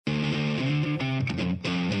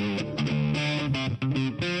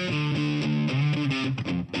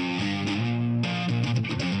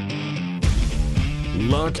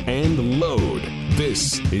lock, and load.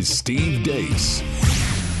 This is Steve Deace.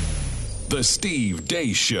 The Steve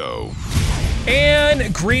Deace Show.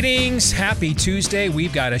 And greetings. Happy Tuesday.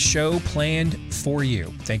 We've got a show planned for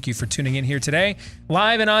you. Thank you for tuning in here today.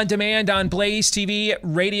 Live and on demand on Blaze TV,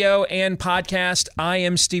 radio, and podcast. I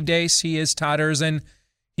am Steve Deace. He is Todd Erzin.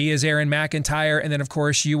 He is Aaron McIntyre. And then, of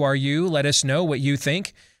course, you are you. Let us know what you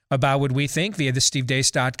think about what we think via the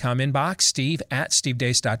stevedeace.com inbox.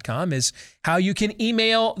 Steve@stevedeace.com is how you can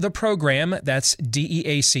email the program. That's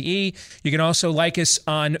DEACE. You can also like us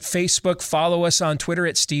on Facebook. Follow us on Twitter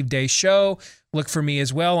at Steve Deace Show. Look for me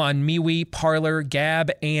as well on MeWe, Parler,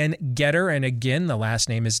 Gab, and Getter. And again, the last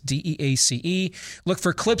name is DEACE. Look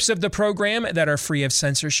for clips of the program that are free of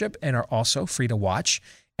censorship and are also free to watch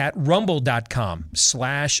at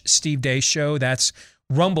rumble.com/Steve Deace Show. That's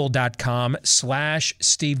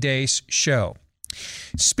rumble.com/Steve Deace Show.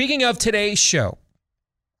 Speaking of today's show,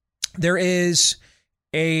 there is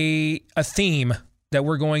a theme that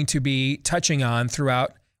we're going to be touching on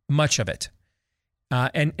throughout much of it.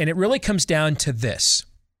 And it really comes down to this.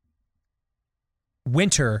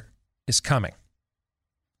 Winter is coming.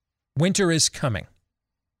 Winter is coming.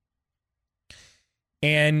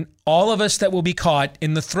 And all of us that will be caught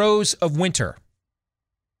in the throes of winter,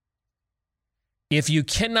 if you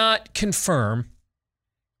cannot confirm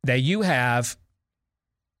that you have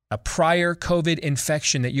a prior COVID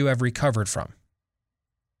infection that you have recovered from,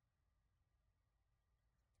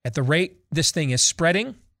 at the rate this thing is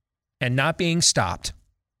spreading and not being stopped,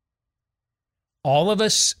 all of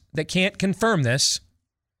us that can't confirm this,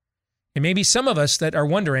 and maybe some of us that are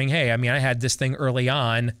wondering, hey, I mean, I had this thing early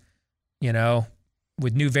on,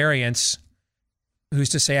 with new variants, who's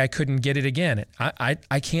to say I couldn't get it again?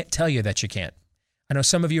 I can't tell you that you can't. I know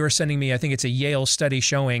some of you are sending me, I think it's a Yale study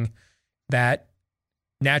showing that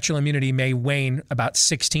natural immunity may wane about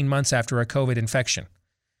 16 months after a COVID infection.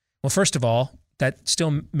 Well, first of all, that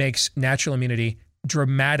still makes natural immunity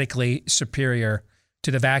dramatically superior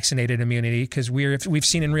to the vaccinated immunity, because we've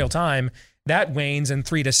seen in real time that wanes in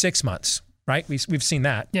 3 to 6 months, right? We've seen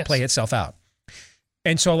that play itself out.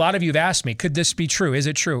 And so a lot of you have asked me, could this be true? Is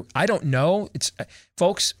it true? I don't know.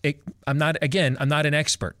 I'm not an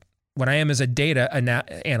expert. What I am is a data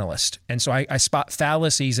analyst. And so I spot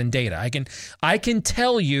fallacies in data. I can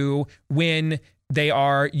tell you when they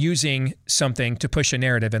are using something to push a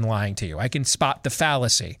narrative and lying to you. I can spot the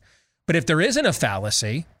fallacy. But if there isn't a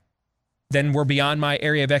fallacy, then we're beyond my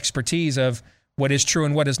area of expertise of what is true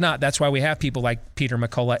and what is not. That's why we have people like Peter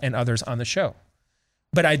McCullough and others on the show.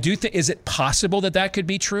 But I do think, is it possible that could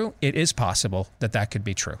be true? It is possible that could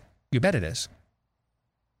be true. You bet it is.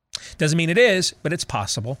 Doesn't mean it is, but it's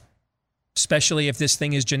possible. Especially if this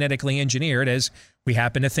thing is genetically engineered, as we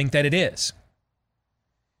happen to think that it is.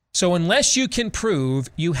 So unless you can prove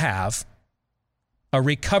you have a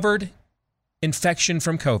recovered infection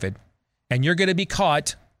from COVID, and you're going to be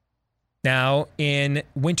caught now in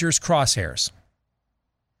winter's crosshairs,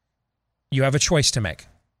 you have a choice to make.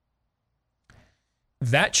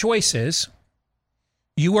 That choice is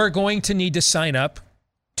you are going to need to sign up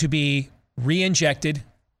to be re-injected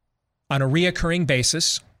on a reoccurring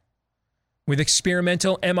basis with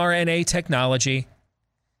experimental mRNA technology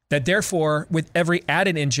that therefore, with every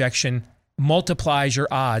added injection, multiplies your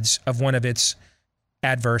odds of one of its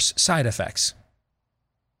adverse side effects.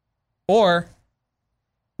 Or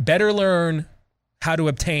better learn how to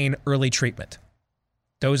obtain early treatment.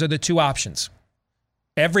 Those are the two options.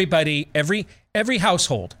 Everybody, every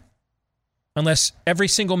household, unless every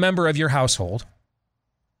single member of your household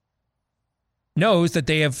knows that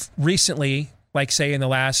they have recently, like say in the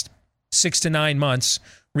last 6 to 9 months,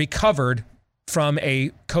 recovered from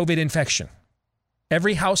a COVID infection.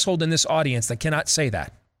 Every household in this audience that cannot say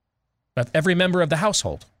that, but every member of the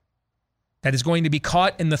household that is going to be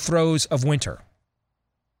caught in the throes of winter,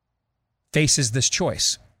 faces this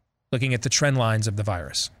choice, looking at the trend lines of the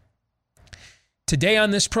virus. Today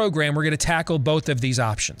on this program, we're going to tackle both of these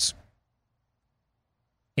options.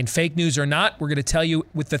 In Fake News or Not, we're going to tell you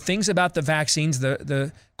with the things about the vaccines,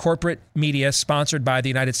 the corporate media sponsored by the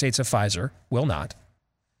United States of Pfizer will not.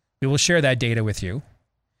 We will share that data with you.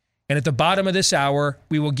 And at the bottom of this hour,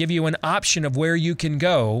 we will give you an option of where you can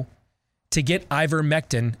go to get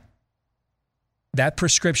ivermectin, that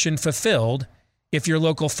prescription fulfilled, if your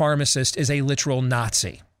local pharmacist is a literal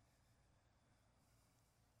Nazi.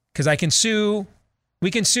 Because we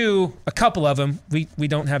can sue a couple of them. We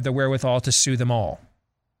don't have the wherewithal to sue them all.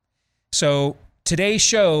 So today's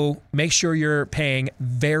show, make sure you're paying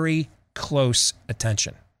very close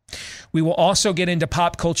attention. We will also get into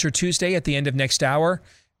Pop Culture Tuesday at the end of next hour.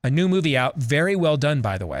 A new movie out, very well done,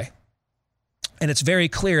 by the way. And it's very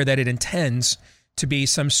clear that it intends to be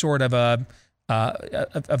some sort of a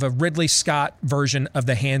Ridley Scott version of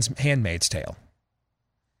The Handmaid's Tale.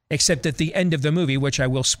 Except at the end of the movie, which I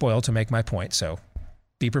will spoil to make my point, so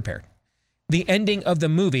be prepared. The ending of the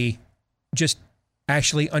movie just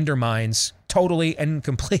actually undermines totally and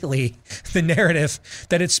completely the narrative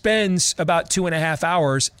that it spends about 2.5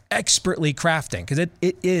 hours expertly crafting, because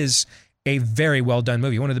it is a very well done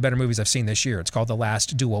movie. One of the better movies I've seen this year. It's called The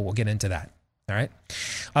Last Duel. We'll get into that. All right.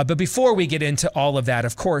 But before we get into all of that,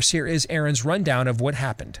 of course, here is Aaron's rundown of what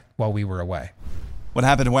happened while we were away. What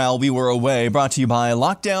happened while we were away, brought to you by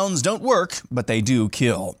Lockdowns Don't Work, but They Do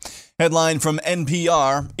Kill. Headline from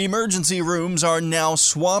NPR, emergency rooms are now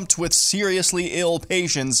swamped with seriously ill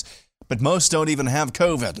patients, but most don't even have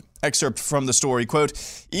COVID. Excerpt from the story, quote,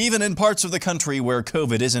 even in parts of the country where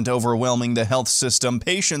COVID isn't overwhelming the health system,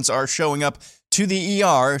 patients are showing up to the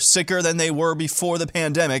ER sicker than they were before the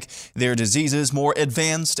pandemic, their diseases more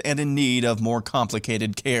advanced and in need of more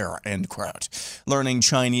complicated care, end quote. Learning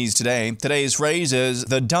Chinese today, today's phrase is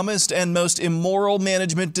the dumbest and most immoral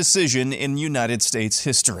management decision in United States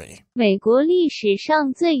history. 美国历史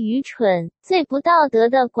上最愚蠢、最不道德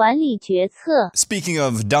的管理决策。 Speaking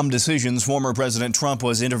of dumb decisions, former President Trump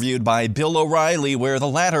was interviewed by Bill O'Reilly, where the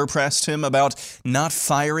latter pressed him about not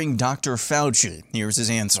firing Dr. Fauci. Here's his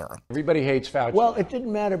answer. Everybody hates Fauci. Well, it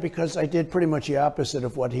didn't matter because I did pretty much the opposite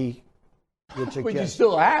of what he would suggest. But you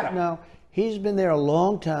still had him. No, he's been there a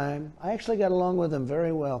long time. I actually got along with him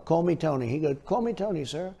very well. Call me Tony. He goes, call me Tony,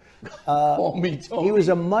 sir. Call me Tony. He was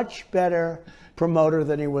a much better promoter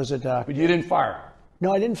than he was a doctor. But you didn't fire him.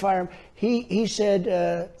 No, I didn't fire him. He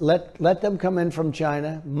said, let them come in from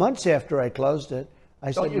China. Months after I closed it,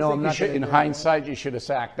 I said, no, I'm not going to. In hindsight, you should have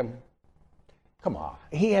sacked him? Come on.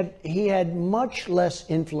 He had much less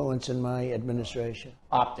influence in my administration.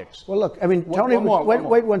 Optics. Well, look, I mean, Tony,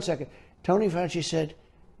 wait 1 second. Tony Fauci said,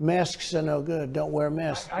 masks are no good. Don't wear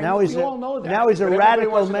masks. We all know that. Now he's a But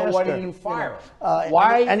radical everybody wants to know why masker. you didn't fire him.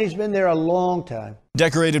 Why? And he's been there a long time.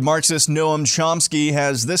 Decorated Marxist Noam Chomsky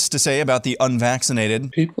has this to say about the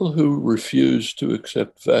unvaccinated. People who refuse to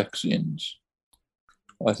accept vaccines,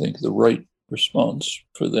 I think the right response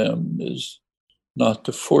for them is not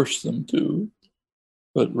to force them to,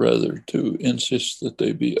 but rather to insist that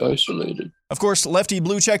they be isolated. Of course, lefty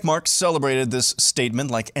blue check marks celebrated this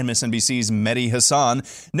statement like MSNBC's Mehdi Hassan.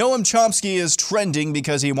 Noam Chomsky is trending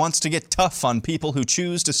because he wants to get tough on people who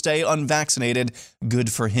choose to stay unvaccinated.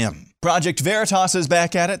 Good for him. Project Veritas is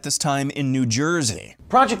back at it, this time in New Jersey.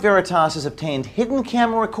 Project Veritas has obtained hidden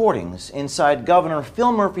camera recordings inside Governor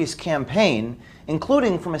Phil Murphy's campaign,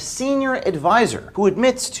 including from a senior advisor who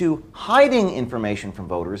admits to hiding information from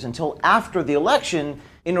voters until after the election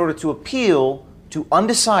in order to appeal to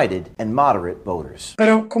undecided and moderate voters.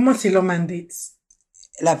 Pero, ¿cómo así los mandates?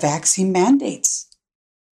 La vaccine mandates.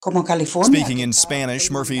 Como California. Speaking in Spanish,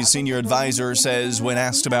 Murphy's senior advisor says when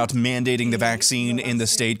asked about mandating the vaccine in the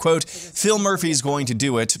state, quote, Phil Murphy's going to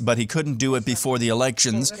do it, but he couldn't do it before the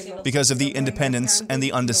elections because of the independents and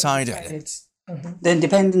the undecided. The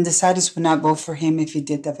independent deciders would not vote for him if he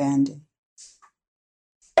did the mandate.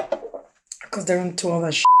 Because they're into all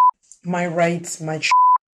that my rights, my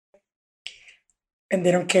and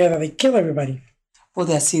they don't care that they kill everybody. Well,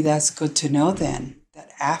 that's good to know then.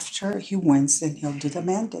 That after he wins, then he'll do the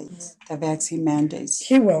mandates, the vaccine mandates.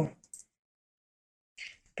 He will.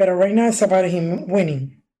 But right now it's about him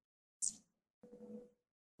winning.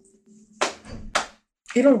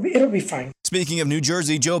 It'll be fine. Speaking of New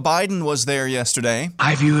Jersey, Joe Biden was there yesterday.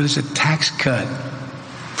 I view it as a tax cut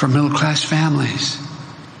for middle-class families.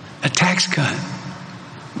 A tax cut.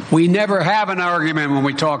 We never have an argument when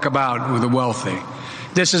we talk about the wealthy.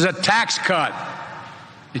 This is a tax cut.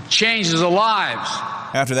 It changes the lives.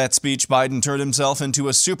 After that speech, Biden turned himself into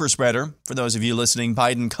a super spreader. For those of you listening,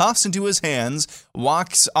 Biden coughs into his hands,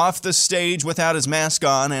 walks off the stage without his mask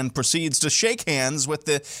on, and proceeds to shake hands with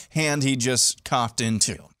the hand he just coughed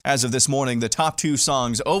into. As of this morning, the top 2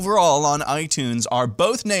 songs overall on iTunes are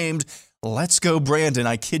both named Let's Go Brandon,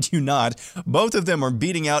 I kid you not. Both of them are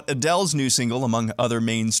beating out Adele's new single, among other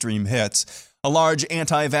mainstream hits. A large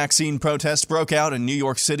anti-vaccine protest broke out in New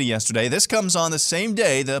York City yesterday. This comes on the same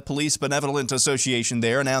day the Police Benevolent Association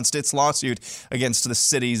there announced its lawsuit against the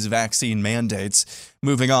city's vaccine mandates.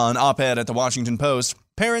 Moving on, op-ed at the Washington Post,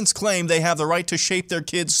 parents claim they have the right to shape their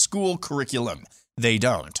kids' school curriculum. They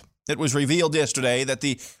don't. It was revealed yesterday that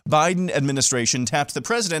the Biden administration tapped the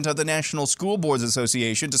president of the National School Boards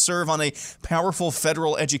Association to serve on a powerful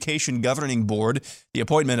federal education governing board. The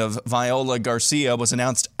appointment of Viola Garcia was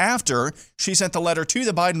announced after she sent the letter to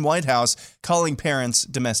the Biden White House calling parents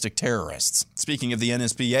domestic terrorists. Speaking of the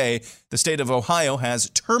NSBA, the state of Ohio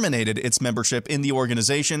has terminated its membership in the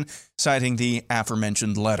organization, citing the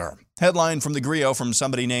aforementioned letter. Headline from the Griot from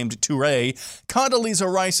somebody named Touré: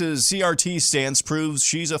 Condoleezza Rice's CRT stance proves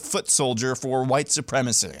she's a foot soldier for white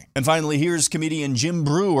supremacy. And finally, here's comedian Jim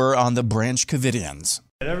Brewer on the Branch Covidians.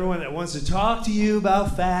 Everyone that wants to talk to you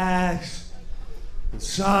about facts and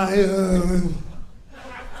science.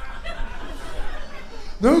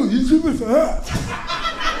 No, you stupid facts.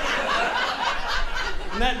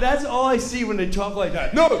 That's all I see when they talk like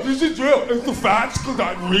that. No, this is real. It's the facts because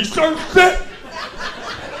I researched it.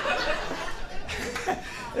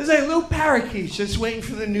 There's like little parakeets just waiting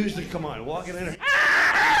for the news to come on, walking in.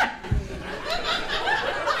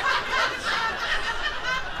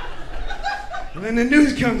 And then the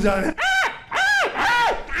news comes on. Dr.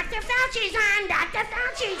 Fauci's on! Dr.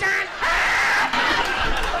 Fauci's on!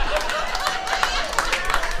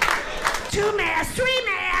 2 masks, 3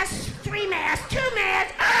 masks, 3 masks, 2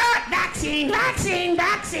 masks. Vaccine, vaccine,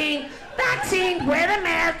 vaccine, vaccine. Wear the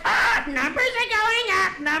mask. Numbers are going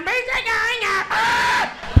up. Numbers are going up.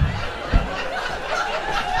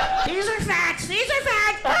 These are facts. These are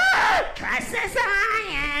facts. Trust the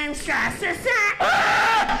science. Trust the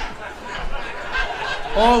science.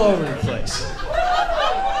 All over the place.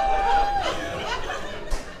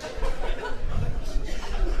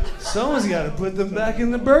 Someone's got to put them back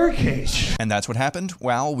in the birdcage. And that's what happened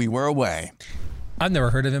while we were away. I've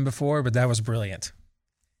never heard of him before, but that was brilliant.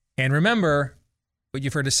 And remember what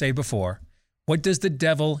you've heard us say before. What does the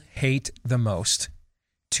devil hate the most?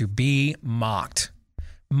 To be mocked.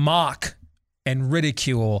 Mock and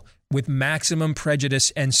ridicule with maximum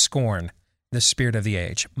prejudice and scorn the spirit of the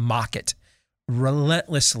age. Mock it.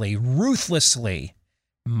 Relentlessly, ruthlessly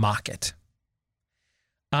mock it.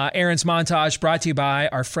 Aaron's Montage brought to you by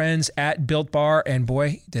our friends at Built Bar. And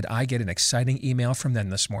boy, did I get an exciting email from them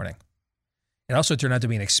this morning. It also turned out to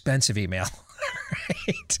be an expensive email,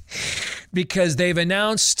 right? Because they've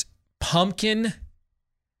announced pumpkin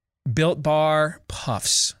Built Bar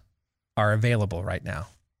Puffs are available right now.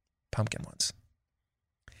 Pumpkin ones.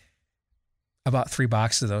 I bought 3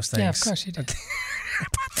 boxes of those things. Yeah, of course you did. I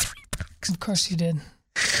bought 3 boxes. Of course you did.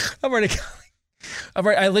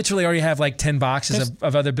 I literally already have like 10 boxes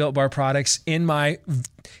of other Built Bar products in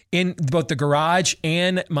both the garage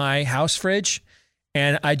and my house fridge.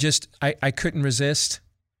 And I couldn't resist.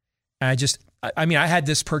 I had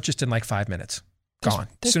this purchased in like 5 minutes. Gone.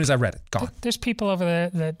 As soon as I read it, gone. There's people over there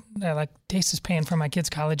that are like, Dace is paying for my kid's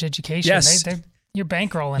college education. Yes. You're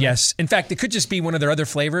bankrolling. Yes. In fact, it could just be one of their other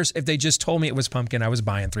flavors. If they just told me it was pumpkin, I was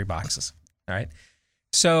buying 3 boxes. All right.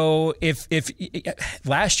 So if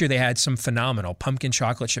last year they had some phenomenal pumpkin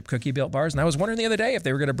chocolate chip cookie Built Bars, and I was wondering the other day if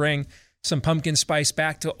they were going to bring some pumpkin spice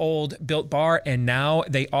back to old Built Bar, and now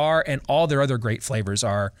they are, and all their other great flavors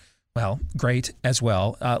are, well, great as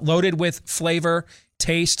well. Loaded with flavor,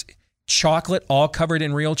 taste, chocolate, all covered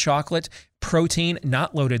in real chocolate. Protein,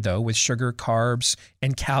 not loaded though with sugar, carbs,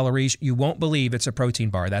 and calories. You won't believe it's a protein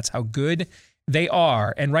bar. That's how good they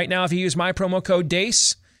are. And right now, if you use my promo code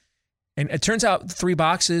DACE, and it turns out 3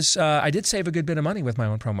 boxes, I did save a good bit of money with my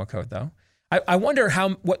own promo code though. I wonder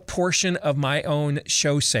what portion of my own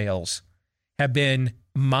show sales have been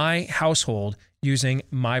my household using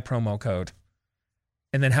my promo code.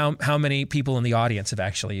 And then how many people in the audience have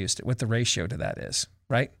actually used it, what the ratio to that is,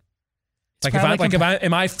 right?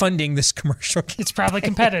 Am I funding this commercial? It's probably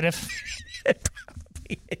competitive. It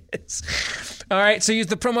probably is. All right, so use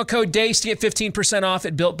the promo code DACE to get 15% off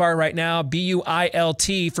at Built Bar right now.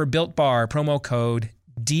 BUILT for Built Bar, promo code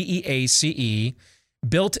DEACE.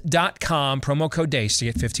 Built.com, promo code DACE to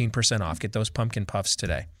get 15% off. Get those pumpkin puffs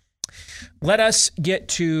today. Let us get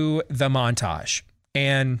to the montage.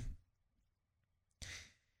 And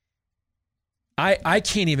I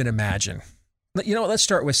can't even imagine. You know what? Let's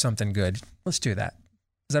start with something good. Let's do that.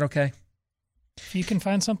 Is that okay? If you can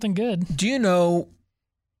find something good. Do you know,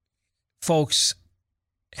 folks,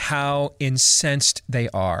 how incensed they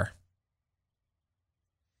are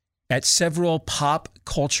at several pop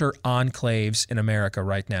culture enclaves in America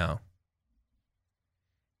right now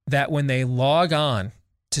that when they log on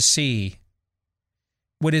to see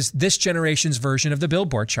what is this generation's version of the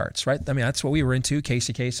Billboard charts, right? I mean, that's what we were into.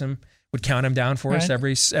 Casey Kasem would count them down for us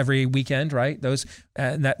every weekend, right? Those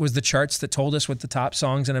that was the charts that told us what the top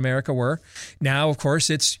songs in America were. Now, of course,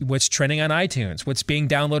 it's what's trending on iTunes, what's being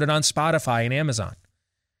downloaded on Spotify and Amazon.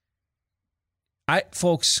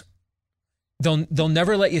 Folks, They'll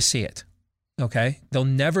never let you see it. Okay? They'll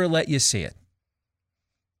never let you see it.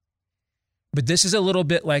 But this is a little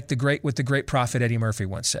bit like what the great prophet Eddie Murphy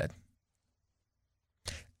once said.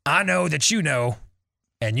 I know that you know,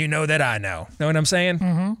 and you know that I know. Know what I'm saying?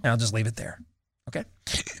 Mm-hmm. And I'll just leave it there. Okay?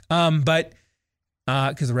 But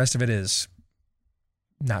because the rest of it is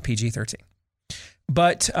not PG-13.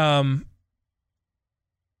 But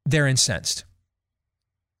they're incensed.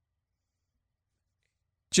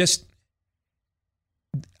 Just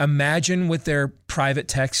imagine what their private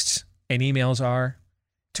texts and emails are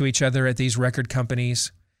to each other at these record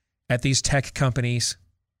companies, at these tech companies,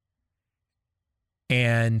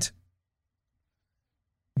 and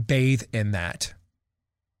bathe in that.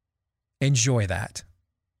 Enjoy that.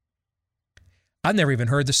 I've never even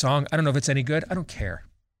heard the song. I don't know if it's any good. I don't care.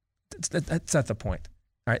 That's not the point.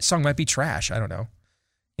 All right, song might be trash. I don't know.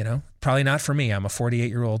 Probably not for me. I'm a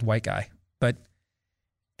 48-year-old white guy. But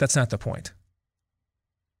that's not the point.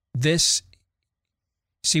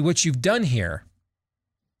 See, what you've done here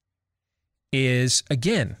is,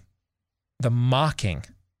 again, the mocking,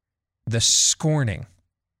 the scorning.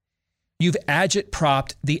 You've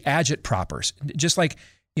agit-propped the agit-proppers. Just like,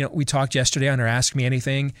 we talked yesterday on our Ask Me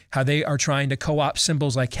Anything, how they are trying to co-opt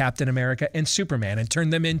symbols like Captain America and Superman and turn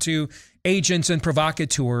them into agents and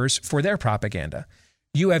provocateurs for their propaganda.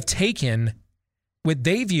 You have taken what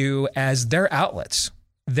they view as their outlets,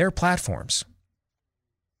 their platforms,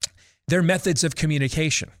 their methods of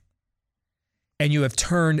communication, and you have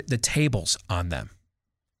turned the tables on them.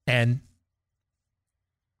 And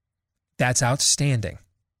that's outstanding.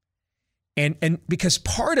 And because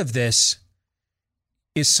part of this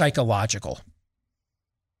is psychological,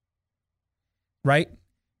 right?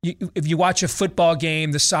 If you watch a football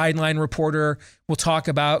game, the sideline reporter will talk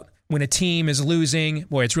about when a team is losing.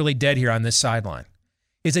 Boy, it's really dead here on this sideline.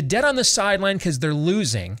 Is it dead on the sideline because they're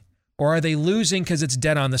losing, or are they losing because it's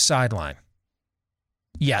dead on the sideline?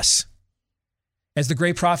 Yes. As the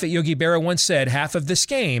great prophet Yogi Berra once said, half of this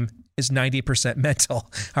game is 90% mental.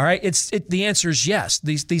 All right? The answer is yes.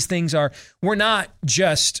 These things are, we're not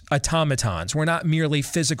just automatons. We're not merely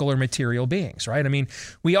physical or material beings, right? I mean,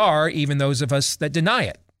 we are, even those of us that deny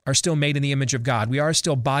it, are still made in the image of God. We are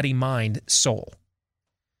still body, mind, soul.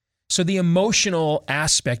 So the emotional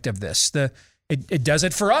aspect of this, it does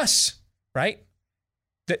it for us, right?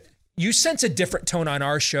 You sense a different tone on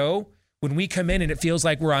our show when we come in and it feels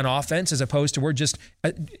like we're on offense as opposed to we're just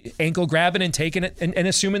ankle grabbing and taking it and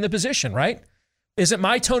assuming the position, right? Isn't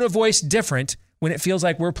my tone of voice different when it feels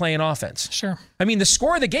like we're playing offense? Sure. I mean, the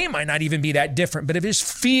score of the game might not even be that different, but it just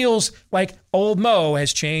feels like old Mo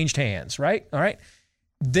has changed hands, right? All right.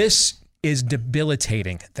 This is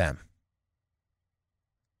debilitating them.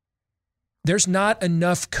 There's not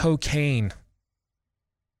enough cocaine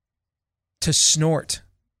to snort,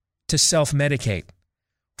 to self-medicate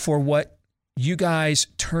for what you guys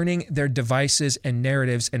turning their devices and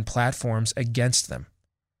narratives and platforms against them.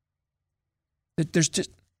 There's just,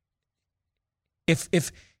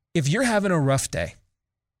 if you're having a rough day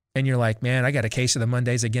and you're like, man, I got a case of the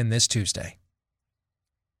Mondays again this Tuesday.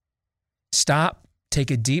 Stop, take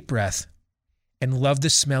a deep breath, and love the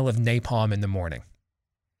smell of napalm in the morning.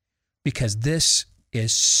 Because this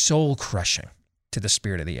is soul crushing to the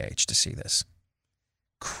spirit of the age to see this.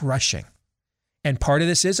 Crushing. And part of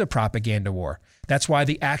this is a propaganda war. That's why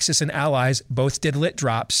the Axis and Allies both did lit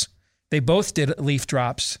drops. They both did leaf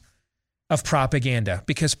drops of propaganda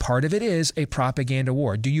because part of it is a propaganda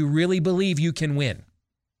war. Do you really believe you can win?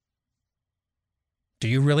 Do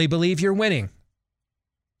you really believe you're winning?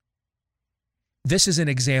 This is an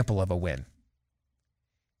example of a win.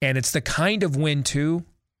 And it's the kind of win, too,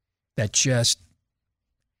 that just,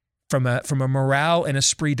 from a morale and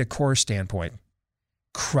esprit de corps standpoint,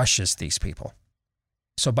 crushes these people.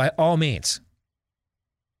 So by all means,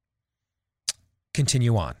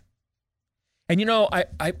 continue on. And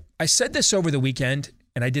I said this over the weekend,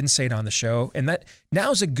 and I didn't say it on the show, and that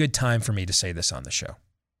now's a good time for me to say this on the show.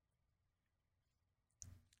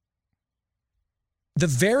 The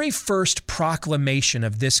very first proclamation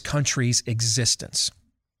of this country's existence,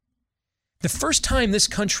 the first time this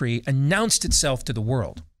country announced itself to the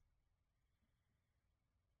world,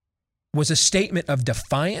 was a statement of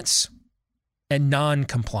defiance and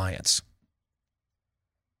non-compliance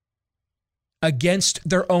against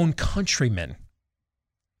their own countrymen.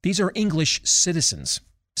 These are English citizens,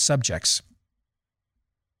 subjects.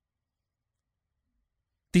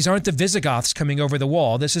 These aren't the Visigoths coming over the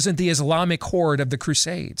wall. This isn't the Islamic horde of the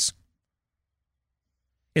Crusades.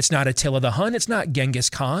 It's not Attila the Hun. It's not Genghis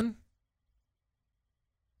Khan.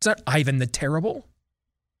 It's not Ivan the Terrible.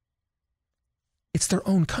 It's their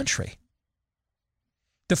own country.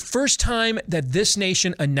 The first time that this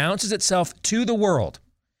nation announces itself to the world,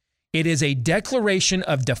 it is a declaration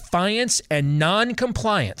of defiance and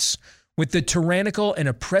non-compliance with the tyrannical and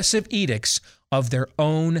oppressive edicts of their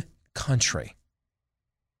own country.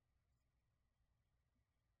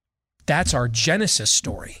 That's our Genesis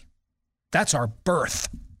story. That's our birth.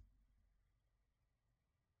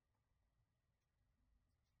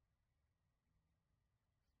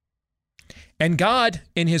 And God,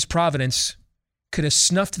 in his providence, could have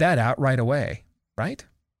snuffed that out right away, right?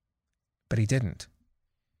 But he didn't.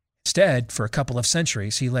 Instead, for a couple of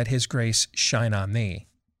centuries, he let his grace shine on thee.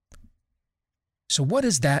 So what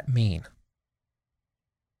does that mean?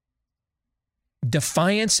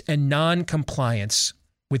 Defiance and non-compliance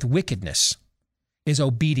with wickedness is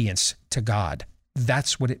obedience to God.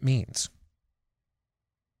 That's what it means.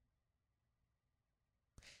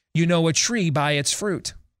 You know a tree by its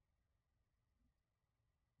fruit.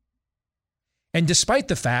 And despite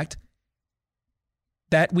the fact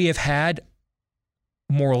that we have had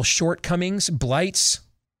moral shortcomings, blights,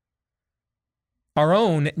 our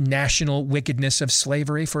own national wickedness of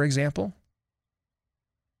slavery, for example,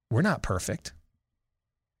 we're not perfect.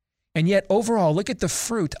 And yet, overall, look at the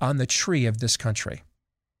fruit on the tree of this country.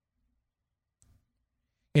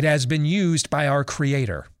 It has been used by our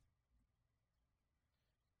Creator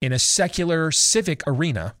in a secular civic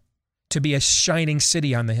arena to be a shining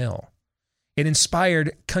city on the hill. It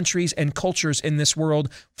inspired countries and cultures in this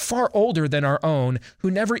world far older than our own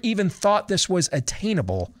who never even thought this was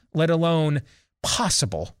attainable, let alone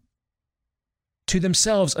possible, to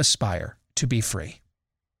themselves aspire to be free.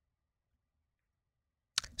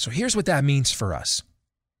 So here's what that means for us.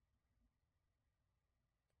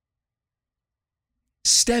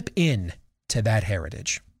 Step in to that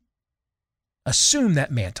heritage. Assume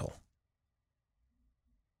that mantle.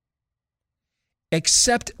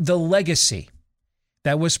 Accept the legacy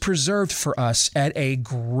that was preserved for us at a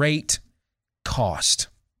great cost.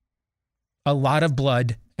 A lot of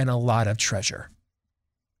blood and a lot of treasure.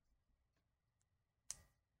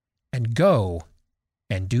 And go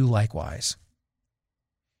and do likewise.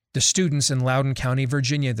 The students in Loudoun County,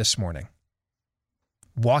 Virginia this morning,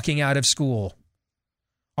 walking out of school,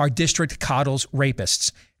 our district coddles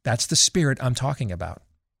rapists. That's the spirit I'm talking about.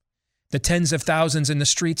 The tens of thousands in the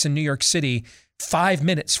streets in New York City, 5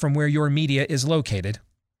 minutes from where your media is located,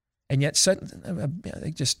 and yet they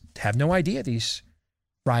just have no idea these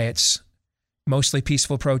riots, mostly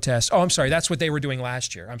peaceful protests. Oh, I'm sorry, that's what they were doing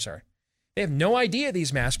last year. I'm sorry. They have no idea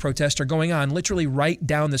these mass protests are going on literally right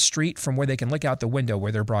down the street from where they can look out the window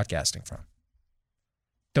where they're broadcasting from.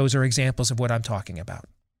 Those are examples of what I'm talking about.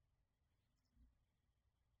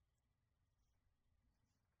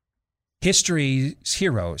 History's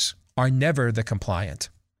heroes are never the compliant.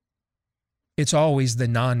 It's always the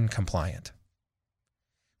non-compliant.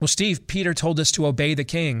 Well, Steve, Peter told us to obey the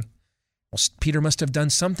king. Well, Peter must have done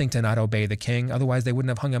something to not obey the king. Otherwise, they wouldn't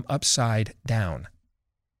have hung him upside down.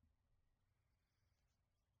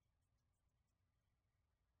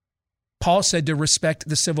 Paul said to respect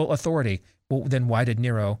the civil authority. Well, then why did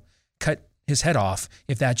Nero cut his head off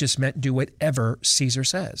if that just meant do whatever Caesar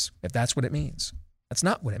says, if that's what it means? That's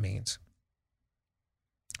not what it means.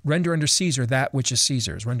 Render unto Caesar that which is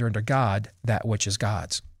Caesar's. Render unto God that which is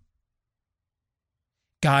God's.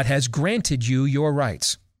 God has granted you your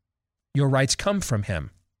rights. Your rights come from him.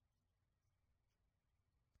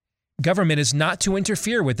 Government is not to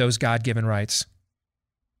interfere with those God-given rights.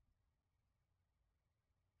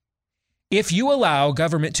 If you allow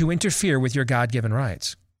government to interfere with your God-given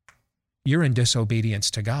rights, you're in disobedience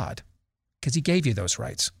to God because he gave you those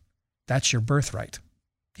rights. That's your birthright.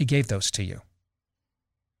 He gave those to you.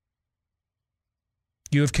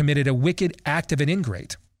 You have committed a wicked act of an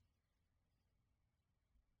ingrate.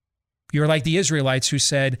 You're like the Israelites who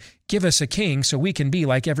said, give us a king so we can be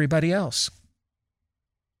like everybody else.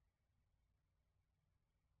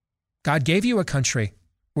 God gave you a country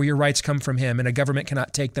where your rights come from him and a government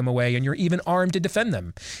cannot take them away, and you're even armed to defend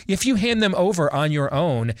them. If you hand them over on your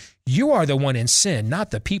own, you are the one in sin,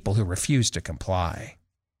 not the people who refuse to comply.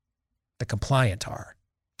 The compliant are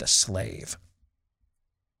the slave.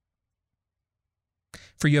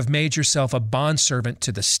 For you have made yourself a bondservant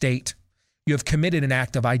to the state. You have committed an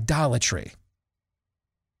act of idolatry.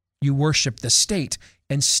 You worship the state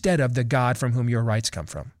instead of the God from whom your rights come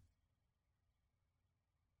from.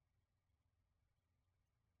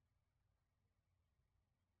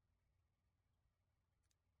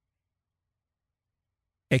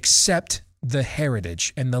 Accept the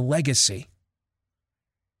heritage and the legacy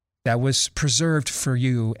that was preserved for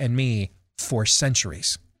you and me for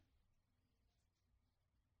centuries.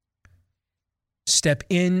 Step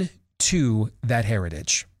in to that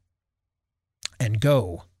heritage and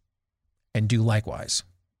go and do likewise.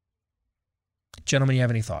 Gentlemen, you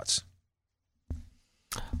have any thoughts?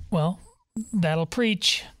 Well, that'll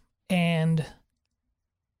preach, and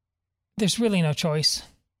there's really no choice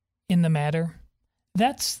in the matter.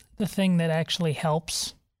 That's the thing that actually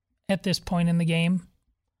helps at this point in the game.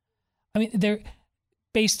 I mean,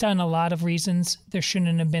 based on a lot of reasons, there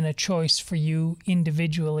shouldn't have been a choice for you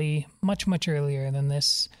individually much, much earlier than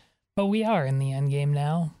this. But we are in the end game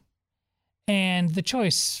now. And the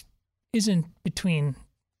choice isn't between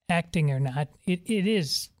acting or not. It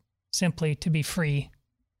is simply to be free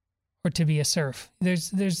or to be a serf.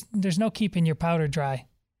 There's no keeping your powder dry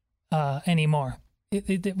anymore.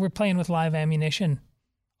 We're playing with live ammunition.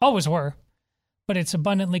 Always were. But it's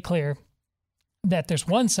abundantly clear that there's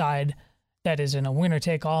one side that is in a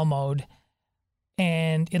winner-take-all mode.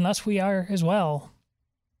 And unless we are as well,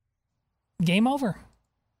 game over.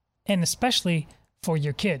 And especially for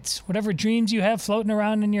your kids. Whatever dreams you have floating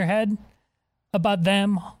around in your head about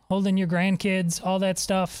them, holding your grandkids, all that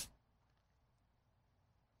stuff.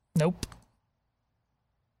 Nope.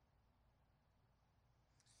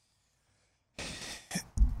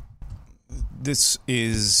 This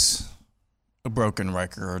is a broken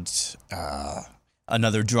record,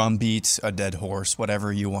 another drum beat, a dead horse,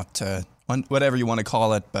 whatever you want to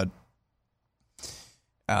call it, but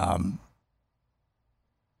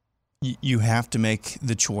you have to make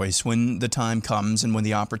the choice when the time comes and when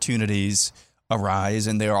the opportunities arise,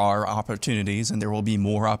 and there are opportunities, and there will be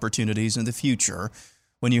more opportunities in the future.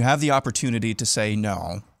 When you have the opportunity to say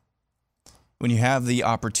no, when you have the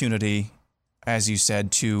opportunity, as you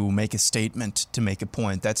said, to make a statement, to make a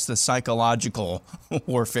point, that's the psychological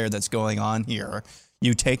warfare that's going on here.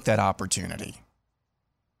 You take that opportunity.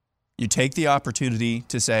 You take the opportunity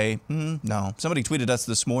to say, no. Somebody tweeted us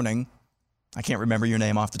this morning. I can't remember your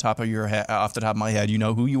name off the top of my head. You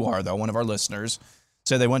know who you are, though, one of our listeners.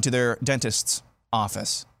 Said they went to their dentist's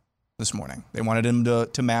office this morning. They wanted him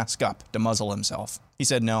to mask up, to muzzle himself. He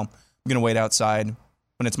said, no, I'm going to wait outside.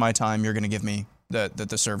 When it's my time, you're going to give me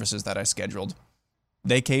the services that I scheduled.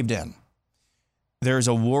 They caved in. There's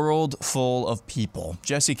a world full of people.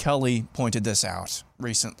 Jesse Kelly pointed this out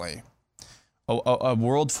recently. A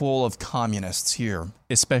world full of communists here,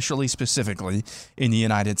 specifically in the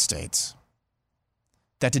United States,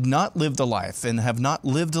 that did not live the life and have not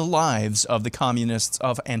lived the lives of the communists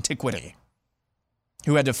of antiquity,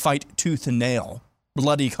 who had to fight tooth and nail,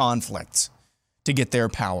 bloody conflicts to get their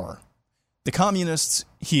power. The communists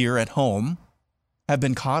here at home have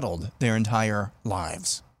been coddled their entire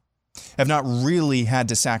lives, have not really had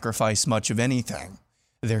to sacrifice much of anything.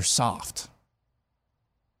 They're soft.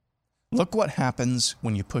 Look what happens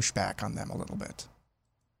when you push back on them a little bit.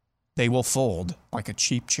 They will fold like a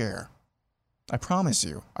cheap chair. I promise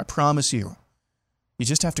you. I promise you. You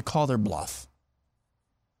just have to call their bluff.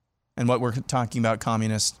 And what we're talking about,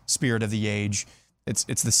 communist spirit of the age, it's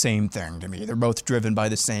the same thing to me. They're both driven by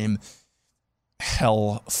the same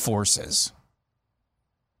hell forces.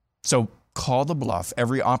 So call the bluff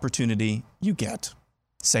every opportunity you get.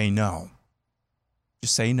 Say no.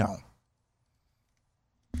 Just say no.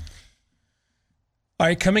 All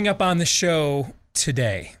right, coming up on the show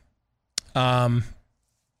today, and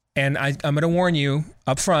I'm going to warn you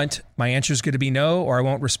up front, my answer is going to be no, or I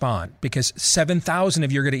won't respond, because 7,000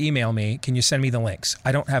 of you are going to email me, can you send me the links?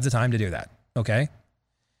 I don't have the time to do that, okay?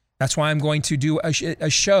 That's why I'm going to do a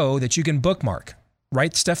show that you can bookmark.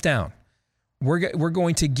 Write stuff down. We're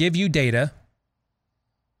going to give you data,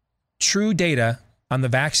 true data on the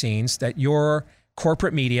vaccines that your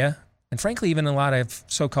corporate media, and frankly even a lot of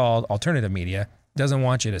so-called alternative media, doesn't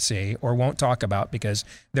want you to see or won't talk about because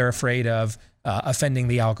they're afraid of offending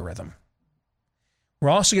the algorithm. We're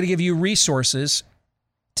also going to give you resources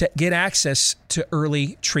to get access to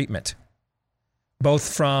early treatment,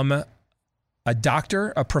 both from a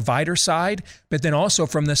doctor, a provider side, but then also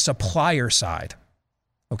from the supplier side.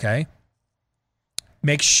 Okay?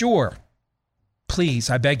 Make sure, please,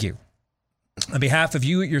 I beg you, on behalf of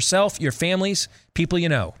you, yourself, your families, people you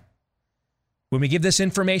know, when we give this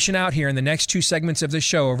information out here in the next 2 segments of the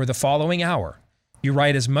show over the following hour, you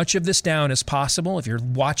write as much of this down as possible. If you're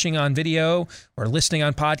watching on video or listening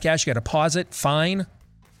on podcast, you got to pause it, fine.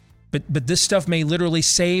 But this stuff may literally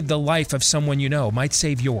save the life of someone you know, might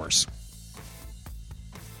save yours.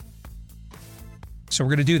 So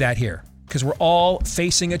we're going to do that here because we're all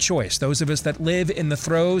facing a choice. Those of us that live in the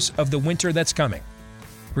throes of the winter that's coming.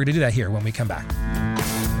 We're going to do that here when we come back.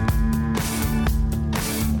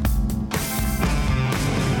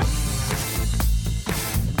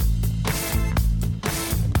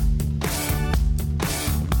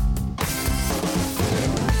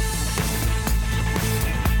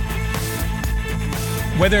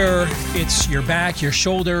 Whether it's your back, your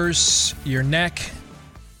shoulders, your neck,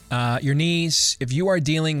 your knees, if you are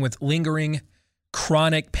dealing with lingering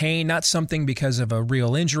chronic pain, not something because of a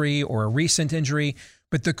real injury or a recent injury,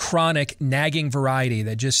 but the chronic nagging variety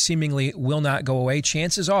that just seemingly will not go away,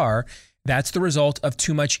 chances are that's the result of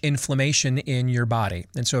too much inflammation in your body.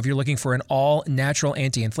 And so if you're looking for an all-natural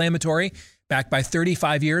anti-inflammatory, backed by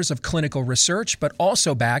 35 years of clinical research, but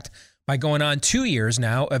also backed by going on 2 years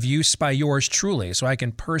now of use by yours truly, so I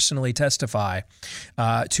can personally testify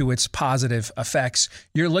to its positive effects,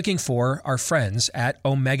 you're looking for our friends at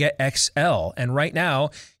Omega XL. And right now,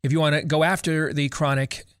 if you want to go after the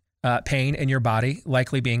chronic pain in your body,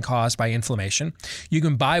 likely being caused by inflammation, you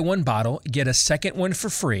can buy one bottle, get a second one for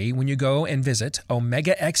free when you go and visit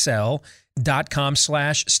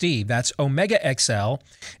OmegaXL.com/Steve. That's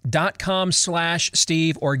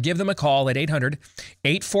OmegaXL.com/Steve, or give them a call at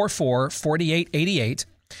 800-844-4888.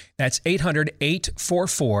 That's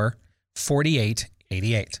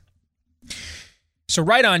 800-844-4888. So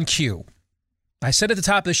right on cue, I said at the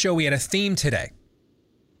top of the show we had a theme today.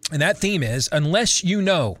 And that theme is, unless you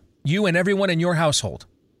know you and everyone in your household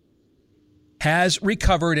has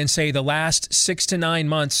recovered in, say, the last 6 to 9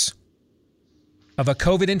 months of a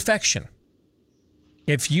COVID infection,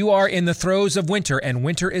 if you are in the throes of winter and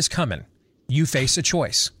winter is coming, you face a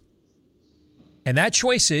choice. And that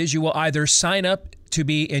choice is you will either sign up to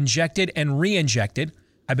be injected and re-injected.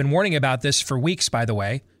 I've been warning about this for weeks, by the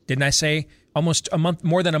way. Didn't I say almost a month,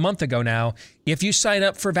 more than a month ago now? If you sign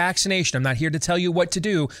up for vaccination, I'm not here to tell you what to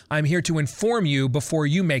do. I'm here to inform you before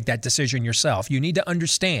you make that decision yourself. You need to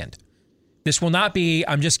understand. This will not be,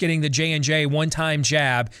 I'm just getting the J&J one-time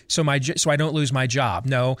jab so I don't lose my job.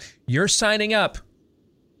 No, you're signing up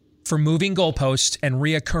for moving goalposts and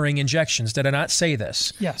reoccurring injections. Did I not say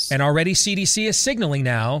this? Yes. And already CDC is signaling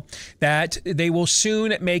now that they will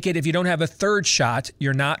soon make it, if you don't have a third shot,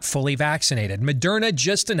 you're not fully vaccinated. Moderna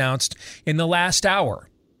just announced in the last hour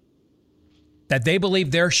that they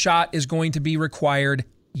believe their shot is going to be required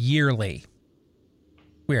yearly.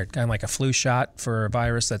 Weird, kind of like a flu shot for a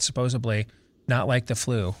virus that's supposedly not like the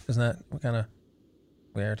flu. Isn't that kind of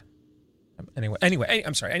weird? Anyway,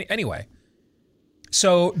 I'm sorry. Anyway.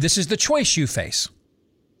 So this is the choice you face.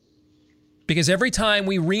 Because every time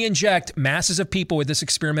we re-inject masses of people with this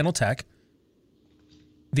experimental tech,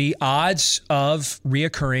 the odds of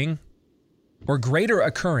reoccurring or greater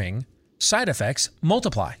occurring side effects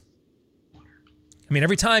multiply. I mean,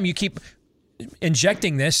 every time you keep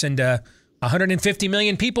injecting this into 150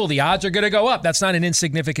 million people, the odds are going to go up. That's not an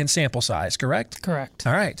insignificant sample size, correct? Correct.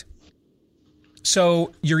 All right.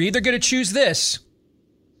 So you're either going to choose this,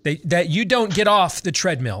 that you don't get off the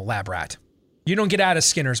treadmill, lab rat. You don't get out of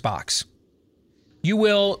Skinner's box. You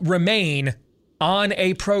will remain on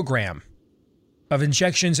a program of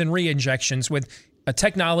injections and re-injections with a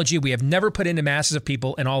technology we have never put into masses of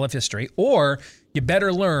people in all of history, or you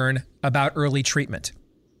better learn about early treatment.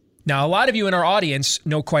 Now, a lot of you in our audience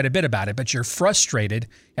know quite a bit about it, but you're frustrated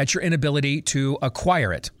at your inability to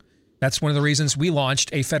acquire it. That's one of the reasons we launched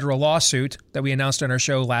a federal lawsuit that we announced on our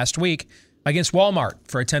show last week against Walmart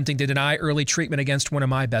for attempting to deny early treatment against one of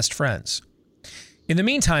my best friends. In the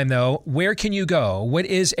meantime, though, where can you go? What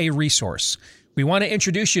is a resource? We want to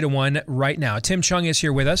introduce you to one right now. Tim Chung is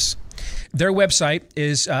here with us. Their website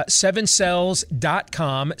is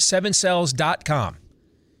 7cells.com, 7cells.com.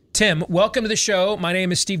 Tim, welcome to the show. My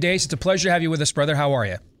name is Steve Deace. It's a pleasure to have you with us, brother. How are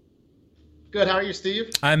you? Good. How are you, Steve?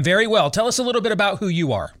 I'm very well. Tell us a little bit about who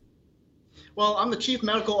you are. Well, I'm the Chief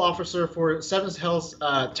Medical Officer for 7 Health's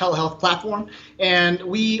telehealth platform, and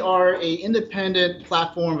we are an independent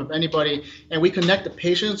platform of anybody, and we connect the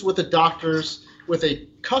patients with the doctors with a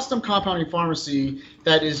custom compounding pharmacy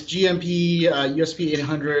that is GMP, USP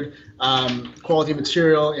 800 quality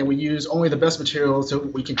material, and we use only the best material so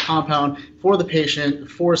we can compound for the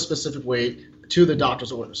patient for a specific weight to the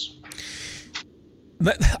doctor's orders.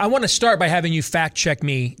 I want to start by having you fact check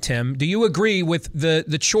me, Tim. Do you agree with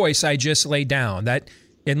the choice I just laid down, that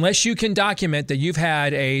unless you can document that you've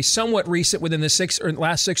had a somewhat recent, within the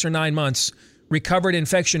last 6 or 9 months, recovered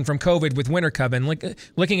infection from COVID with winter coming,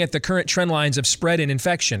 looking at the current trend lines of spread and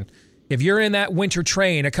infection, if you're in that winter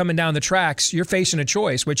train coming down the tracks, you're facing a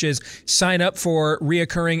choice, which is sign up for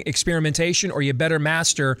reoccurring experimentation, or you better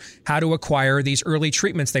master how to acquire these early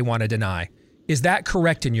treatments they want to deny. Is that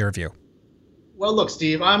correct in your view? Well, look,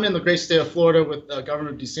 Steve, I'm in the great state of Florida with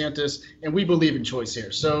Governor DeSantis, and we believe in choice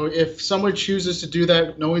here. So if someone chooses to do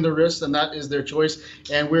that, knowing the risks, then that is their choice.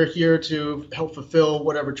 And we're here to help fulfill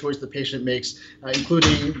whatever choice the patient makes,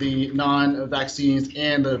 including the non-vaccines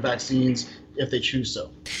and the vaccines if they choose so.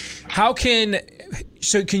 Can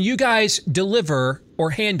you guys deliver or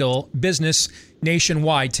handle business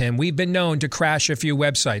nationwide, Tim? We've been known to crash a few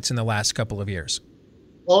websites in the last couple of years.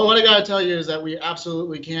 Well, what I got to tell you is that we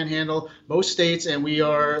absolutely can handle most states, and we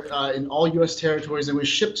are in all U.S. territories, and we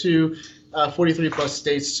ship to 43 plus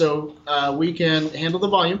states. So we can handle the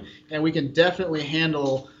volume, and we can definitely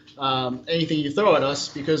handle anything you throw at us,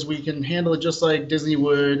 because we can handle it just like Disney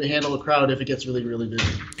would handle a crowd if it gets really, really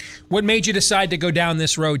busy. What made you decide to go down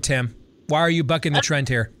this road, Tim? Why are you bucking the trend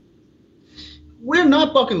here? We're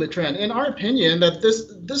not bucking the trend. In our opinion, that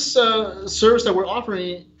this service that we're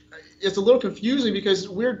offering, it's a little confusing because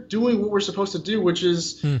we're doing what we're supposed to do, which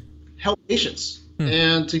is help patients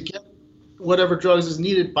and to get whatever drugs is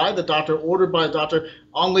needed by the doctor, ordered by the doctor,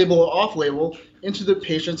 on label or off label, into the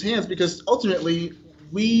patient's hands, because ultimately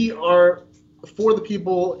we are for the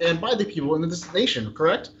people and by the people in this nation,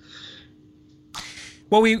 correct?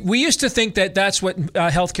 Well, we used to think that that's what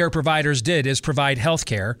healthcare providers did, is provide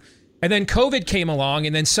healthcare. And then COVID came along,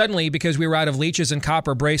 and then suddenly, because we were out of leeches and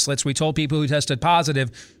copper bracelets, we told people who tested positive,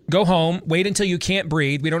 go home, wait until you can't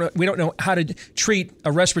breathe. We don't know how to treat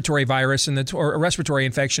a respiratory virus or a respiratory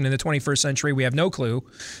infection in the 21st century. We have no clue.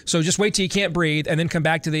 So just wait till you can't breathe, and then come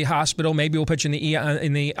back to the hospital. Maybe we'll put you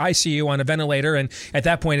in the ICU on a ventilator, and at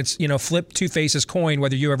that point, it's flip two faces coin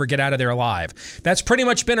whether you ever get out of there alive. That's pretty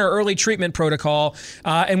much been our early treatment protocol,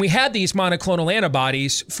 and we had these monoclonal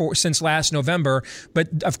antibodies since last November,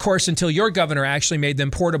 but of course, until your governor actually made them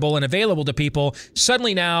portable and available to people,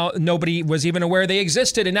 suddenly now nobody was even aware they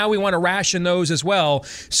existed, and now we want to ration those as well.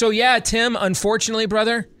 So yeah, Tim, unfortunately,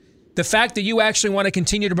 brother, the fact that you actually want to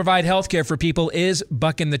continue to provide healthcare for people is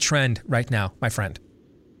bucking the trend right now, my friend.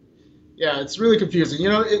 Yeah, it's really confusing.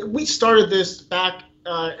 We started this back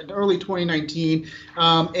in early 2019,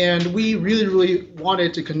 and we really, really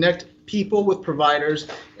wanted to connect people with providers,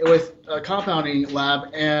 with a compounding lab,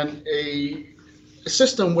 and a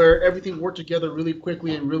system where everything worked together really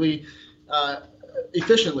quickly and really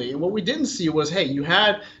efficiently. And what we didn't see was, hey, you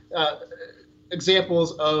had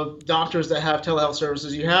examples of doctors that have telehealth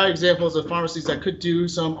services. You had examples of pharmacies that could do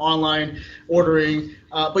some online ordering,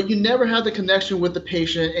 but you never had the connection with the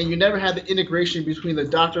patient, and you never had the integration between the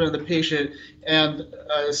doctor and the patient, and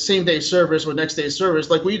same-day service or next-day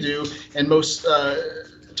service like we do in most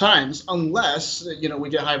times, unless we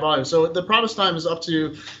get high volume. So the promise time is up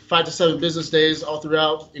to 5 to 7 business days all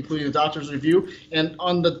throughout, including the doctor's review. And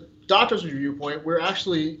on the doctor's review point, we're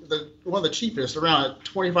actually one of the cheapest, around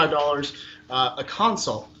 $25 a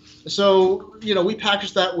consult. So we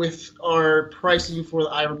package that with our pricing for the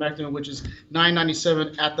ivermectin, which is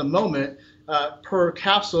 $9.97 at the moment per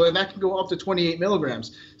capsule, and that can go up to 28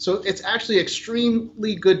 milligrams. So it's actually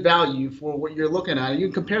extremely good value for what you're looking at. You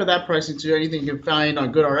can compare that pricing to anything you can find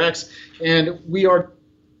on GoodRx, and we are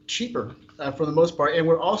cheaper for the most part. And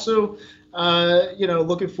we're also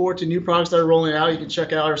looking forward to new products that are rolling out. You can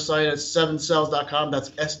check out our site at sevencells.com. That's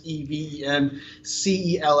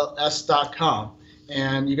SEVENCELS.com.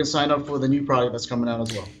 And you can sign up for the new product that's coming out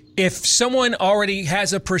as well. If someone already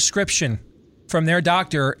has a prescription from their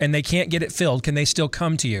doctor and they can't get it filled, can they still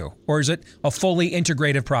come to you? Or is it a fully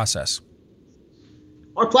integrated process?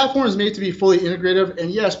 Our platform is made to be fully integrative.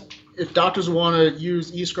 And yes, if doctors want to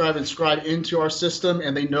use eScribe and Scribe into our system,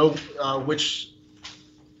 and they know which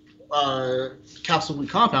capsule we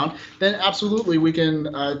compound, then absolutely we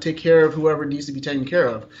can take care of whoever needs to be taken care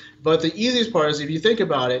of. But the easiest part is, if you think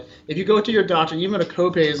about it, if you go to your doctor, even a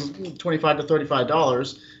copay is $25 to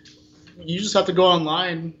 $35, you just have to go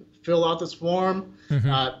online, fill out this form,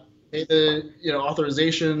 pay the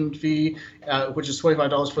authorization fee, which is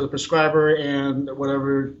 $25 for the prescriber, and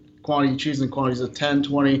whatever quantity you choose in quantities of 10,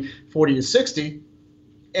 20, 40 to 60,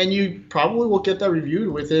 and you probably will get that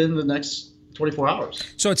reviewed within the next 24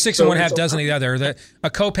 hours. So it's 6 and one half dozen of the other.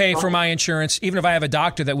 A copay for my insurance, even if I have a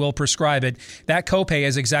doctor that will prescribe it, that copay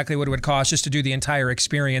is exactly what it would cost just to do the entire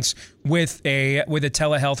experience with a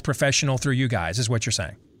telehealth professional through you guys, is what you're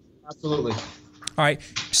saying. Absolutely. All right.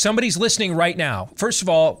 Somebody's listening right now. First of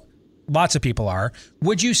all, lots of people are.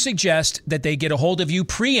 Would you suggest that they get a hold of you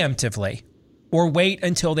preemptively or wait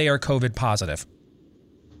until they are COVID positive?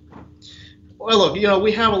 Well, look,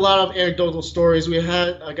 we have a lot of anecdotal stories. We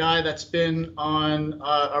had a guy that's been on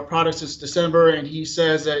our product since December, and he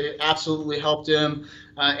says that it absolutely helped him,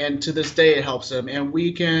 and to this day it helps him. And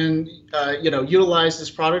we can, utilize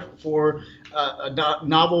this product for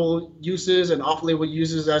novel uses and off-label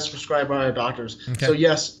uses as prescribed by our doctors. Okay. So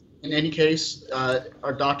yes, in any case,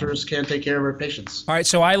 our doctors can take care of our patients. All right,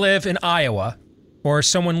 so I live in Iowa, or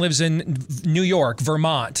someone lives in New York,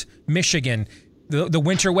 Vermont, Michigan. the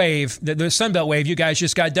winter wave, the Sunbelt wave you guys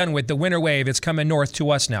just got done with, the winter wave, it's coming north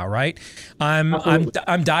to us now, right? I'm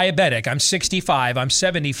diabetic. I'm 65. I'm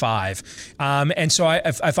 75. And so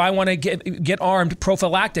if I want to get armed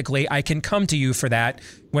prophylactically, I can come to you for that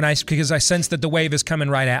because I sense that the wave is coming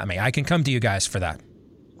right at me. I can come to you guys for that.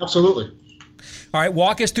 Absolutely. All right,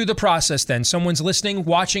 walk us through the process then. Someone's listening,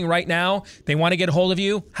 watching right now. They want to get a hold of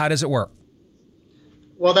you. How does it work?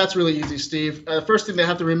 Well, that's really easy, Steve. First thing they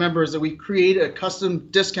have to remember is that we create a custom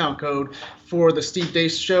discount code for the Steve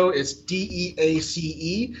Deace Show. It's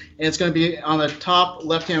DEACE, and it's going to be on the top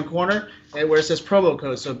left-hand corner where it says promo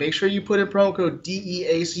code. So make sure you put in promo code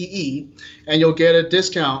DEACE, and you'll get a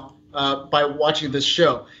discount by watching this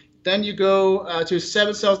show. Then you go to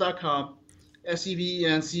 7cells.com.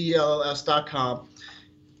 SEVENCELLS.com.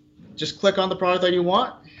 Just click on the product that you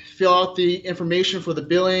want, fill out the information for the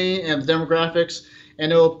billing and the demographics,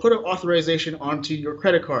 and it will put an authorization onto your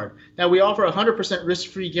credit card. Now, we offer a 100%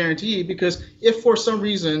 risk-free guarantee because if for some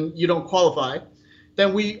reason you don't qualify,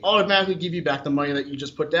 then we automatically give you back the money that you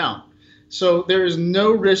just put down. So there is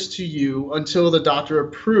no risk to you until the doctor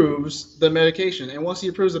approves the medication. And once he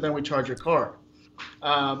approves it, then we charge your card.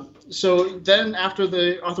 So then after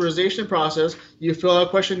the authorization process, you fill out a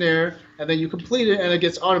questionnaire and then you complete it and it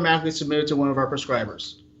gets automatically submitted to one of our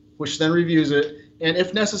prescribers, which then reviews it. And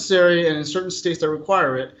if necessary, and in certain states that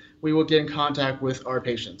require it, we will get in contact with our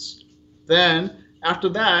patients. Then after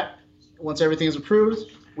that, once everything is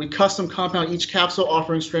approved, we custom compound each capsule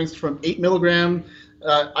offering strengths from 8 milligram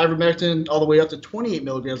ivermectin all the way up to 28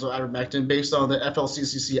 milligrams of ivermectin based on the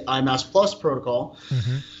FLCCC IMAS Plus protocol.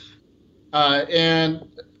 Mm-hmm. And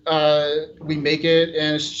we make it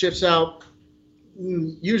and it ships out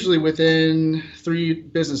usually within 3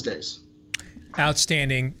 business days.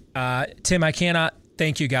 Outstanding. Tim, I cannot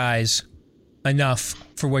thank you guys enough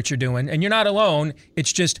for what you're doing. And you're not alone.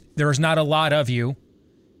 It's just there's not a lot of you.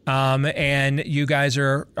 And you guys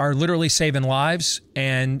are literally saving lives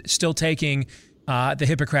and still taking the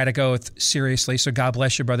Hippocratic Oath seriously. So God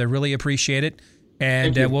bless you, brother. Really appreciate it.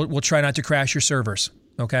 And we'll try not to crash your servers.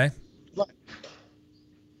 Okay?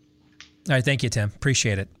 All right, thank you, Tim.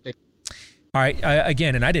 Appreciate it. All right,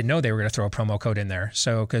 again, and I didn't know they were going to throw a promo code in there,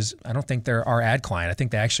 so because I don't think they're our ad client. I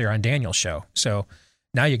think they actually are on Daniel's show. So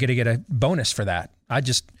now you're going to get a bonus for that.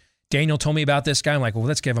 Daniel told me about this guy. I'm like, well,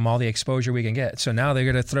 let's give him all the exposure we can get. So now they're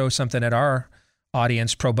going to throw something at our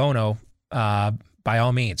audience pro bono, by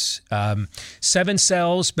all means. 7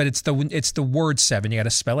 cells, but it's the word 7. You got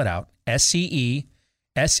to spell it out. SEVENCELLS.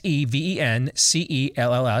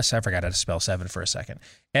 I forgot how to spell 7 for a second.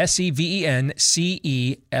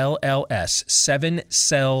 SEVENCELLS.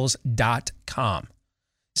 7cells.com.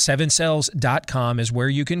 7cells.com is where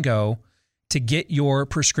you can go to get your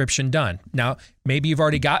prescription done. Now, maybe you've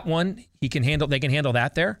already got one. They can handle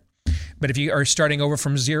that there. But if you are starting over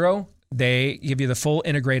from zero, they give you the full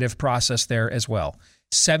integrative process there as well.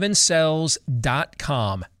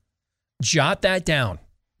 7cells.com. Jot that down.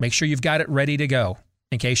 Make sure you've got it ready to go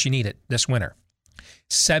in case you need it this winter.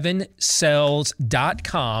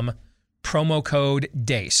 7cells.com, promo code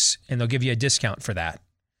DACE, and they'll give you a discount for that.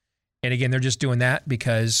 And again, they're just doing that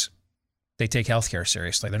because they take healthcare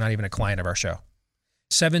seriously. They're not even a client of our show.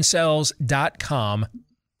 7cells.com,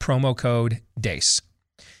 promo code DACE.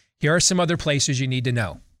 Here are some other places you need to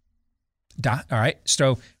know. All right,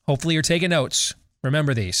 so hopefully you're taking notes.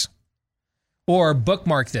 Remember these. Or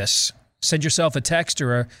bookmark this. Send yourself a text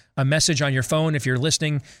or a message on your phone if you're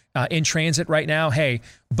listening in transit right now. Hey,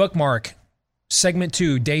 bookmark segment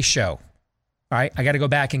 2, Day Show. All right, I got to go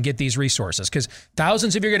back and get these resources because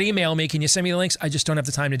thousands of you are going to email me. Can you send me the links? I just don't have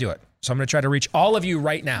the time to do it. So I'm going to try to reach all of you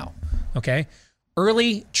right now. Okay?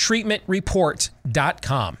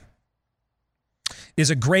 EarlyTreatmentReport.com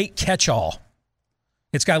is a great catch-all.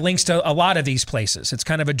 It's got links to a lot of these places. It's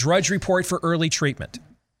kind of a drudge report for early treatment.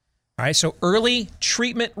 All right, so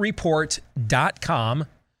earlytreatmentreport.com.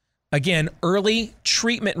 Again,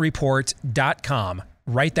 earlytreatmentreport.com.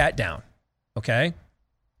 Write that down, okay?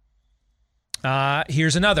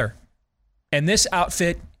 Here's another. And this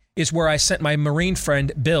outfit is where I sent my Marine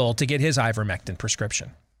friend Bill to get his ivermectin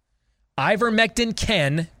prescription.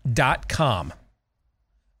 ivermectinken.com.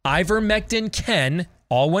 Ivermectinken,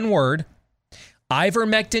 all one word,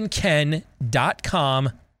 ivermectinken.com.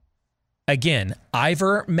 Again,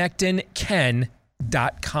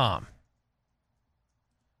 ivermectinken.com.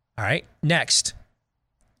 All right, next.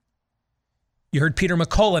 You heard Peter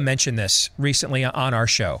McCullough mention this recently on our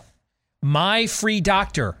show.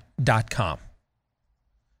 myfreedoctor.com.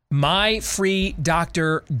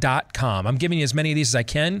 myfreedoctor.com. I'm giving you as many of these as I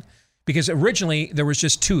can because originally there was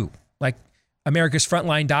just 2. Like America's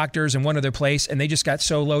Frontline Doctors and one other place, and they just got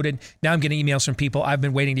so loaded. Now I'm getting emails from people. I've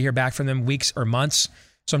been waiting to hear back from them weeks or months.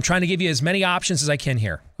 So I'm trying to give you as many options as I can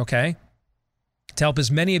here, okay? To help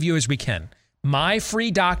as many of you as we can.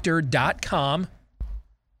 myfreedoctor.com.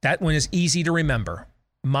 That one is easy to remember.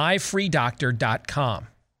 myfreedoctor.com.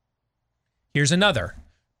 Here's another.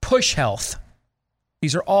 Push Health.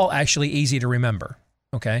 These are all actually easy to remember,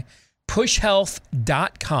 okay?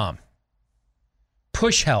 pushhealth.com.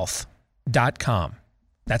 pushhealth.com.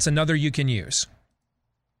 That's another you can use.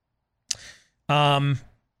 And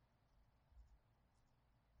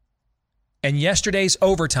yesterday's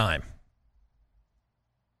overtime,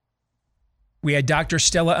 we had Dr.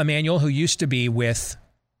 Stella Emanuel, who used to be with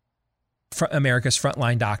America's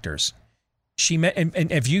Frontline Doctors. She met,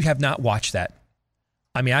 and if you have not watched that,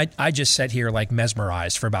 I mean, I just sat here like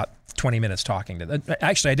mesmerized for about 20 minutes talking to them.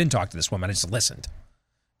 Actually, I didn't talk to this woman. I just listened.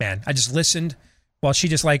 Man, I just listened while she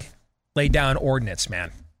just like laid down ordinance,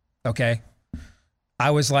 man. Okay?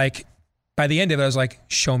 I was like, by the end of it, I was like,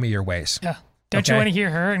 show me your ways. Yeah. Don't you want to hear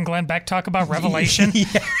her and Glenn Beck talk about Revelation?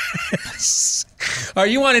 Yes. Or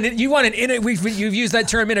you've used that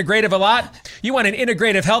term integrative a lot. You want an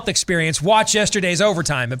integrative health experience? Watch yesterday's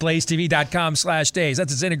overtime at blazetv.com/days.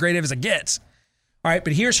 That's as integrative as it gets. All right,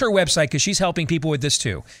 but here's her website because she's helping people with this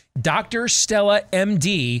too.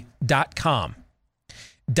 drstellamd.com.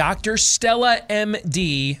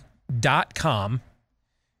 drstellamd.com.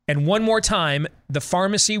 And one more time, the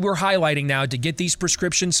pharmacy we're highlighting now to get these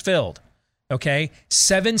prescriptions filled. Okay,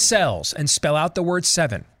 7 Cells, and spell out the word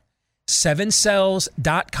 7.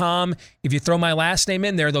 7cells.com. If you throw my last name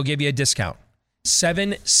in there, they'll give you a discount.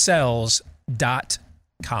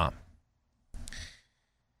 7cells.com.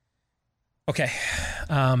 Okay.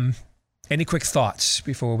 Any quick thoughts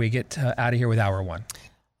before we get out of here with hour one?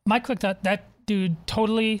 My quick thought, that dude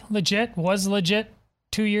totally legit, was legit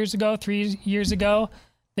 2 years ago, 3 years ago.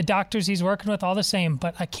 The doctors he's working with, all the same,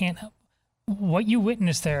 but I can't... What you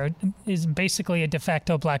witnessed there is basically a de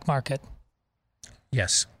facto black market.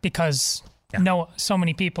 Yes. Because so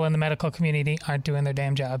many people in the medical community aren't doing their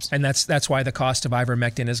damn jobs. And that's why the cost of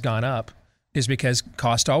ivermectin has gone up, is because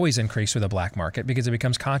cost always increase with a black market because it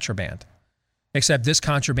becomes contraband. Except this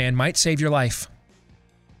contraband might save your life.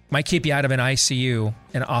 Might keep you out of an ICU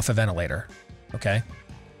and off a ventilator. Okay?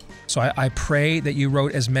 So I pray that you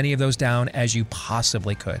wrote as many of those down as you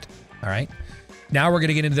possibly could. All right? Now we're going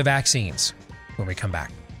to get into the vaccines when we come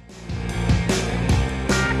back.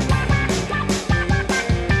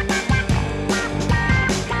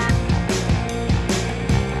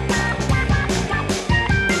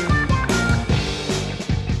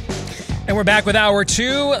 And we're back with Hour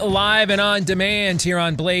 2, live and on demand here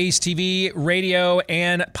on Blaze TV, radio,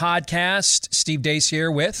 and podcast. Steve Deace here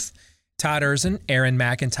with Todd Erzin, Aaron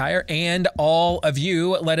McIntyre, and all of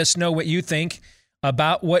you. Let us know what you think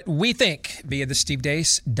about what we think via the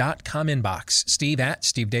stevedeace.com inbox. Steve at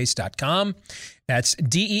stevedeace.com. That's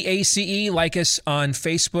DEACE. Like us on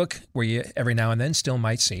Facebook, where you every now and then still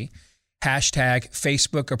might see hashtag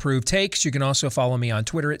Facebook approved takes. You can also follow me on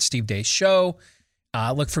Twitter at Steve Deace Show.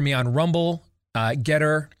 Look for me on Rumble,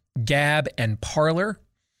 Getter, Gab, and Parler.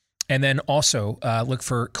 And then also look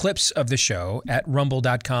for clips of the show at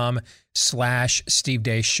rumble.com/Steve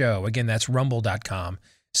Deace Show. Again, that's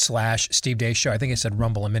rumble.com/Steve Deace Show. I think I said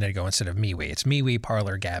Rumble a minute ago instead of MeWe. It's MeWe,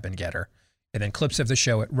 Parler, Gab, and Getter. And then clips of the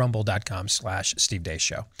show at rumble.com/Steve Deace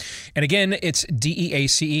Show. And again, it's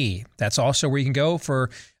DEACE. That's also where you can go for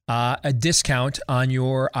a discount on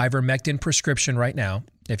your ivermectin prescription right now.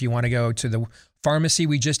 If you want to go to the pharmacy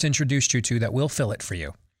we just introduced you to, that will fill it for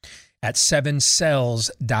you at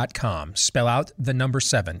 7cells.com. Spell out the number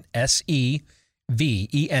 7, SEVENCELLS,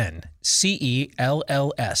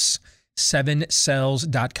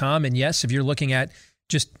 7cells.com. And yes, if you're looking at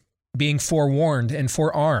just being forewarned and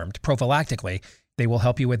forearmed prophylactically, they will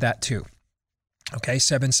help you with that too. Okay,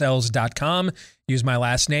 7cells.com. Use my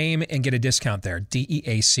last name and get a discount there,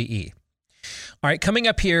 DEACE. All right, coming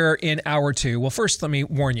up here in Hour 2, well, first let me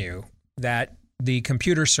warn you that the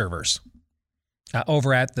computer servers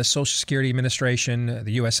over at the Social Security Administration,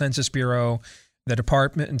 the U.S. Census Bureau, the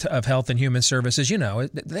Department of Health and Human Services, you know,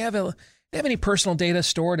 they have any personal data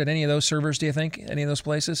stored at any of those servers, do you think? Any of those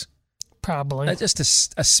places? Probably. Just a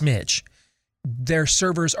smidge. Their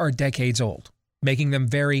servers are decades old, making them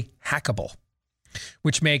very hackable,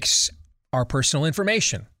 which makes our personal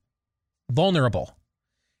information vulnerable.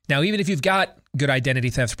 Now, even if you've got good identity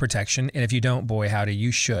theft protection, and if you don't, boy, howdy,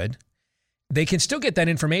 you should, they can still get that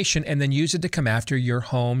information and then use it to come after your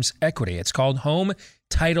home's equity. It's called home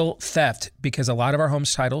title theft because a lot of our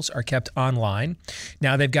home's titles are kept online.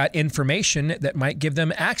 Now they've got information that might give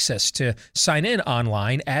them access to sign in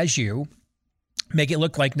online as you make it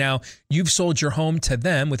look like now you've sold your home to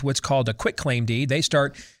them with what's called a quitclaim deed. They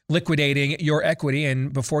start liquidating your equity,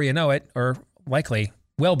 and before you know it, or likely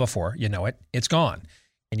well before you know it, it's gone.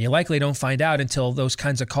 And you likely don't find out until those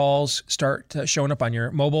kinds of calls start showing up on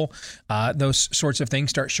your mobile. Those sorts of things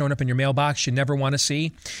start showing up in your mailbox you never want to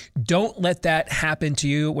see. Don't let that happen to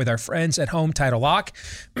you with our friends at Home Title Lock.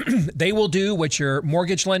 They will do what your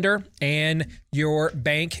mortgage lender and your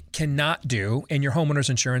bank cannot do, and your homeowner's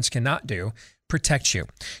insurance cannot do. Protect you.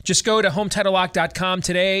 Just go to HometitleLock.com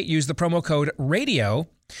today. Use the promo code RADIO.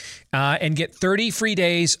 And get 30 free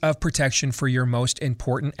days of protection for your most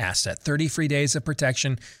important asset. 30 free days of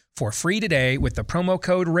protection for free today with the promo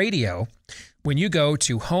code RADIO when you go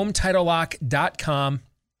to HometitleLock.com.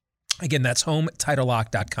 Again, that's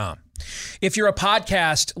HometitleLock.com. If you're a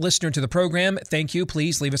podcast listener to the program, thank you.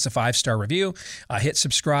 Please leave us a 5-star review. Hit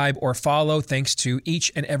subscribe or follow. Thanks to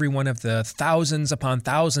each and every one of the thousands upon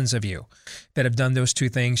thousands of you that have done those two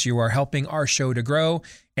things. You are helping our show to grow,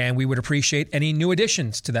 and we would appreciate any new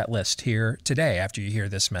additions to that list here today after you hear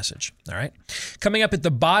this message. All right. Coming up at the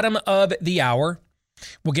bottom of the hour,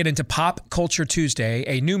 we'll get into Pop Culture Tuesday,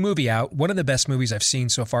 a new movie out, one of the best movies I've seen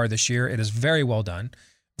so far this year. It is very well done,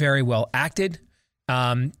 very well acted,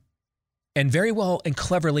 and very well and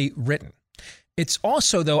cleverly written. It's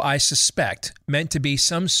also, though, I suspect, meant to be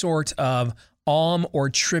some sort of alm or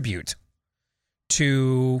tribute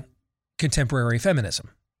to contemporary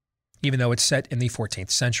feminism, even though it's set in the 14th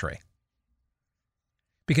century.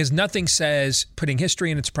 Because nothing says putting history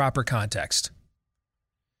in its proper context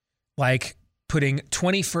like putting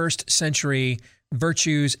 21st century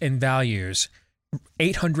virtues and values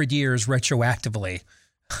 800 years retroactively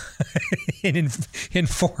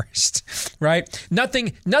enforced, right?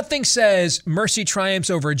 Nothing says mercy triumphs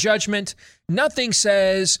over judgment. Nothing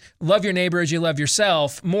says love your neighbor as you love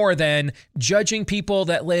yourself more than judging people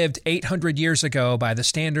that lived 800 years ago by the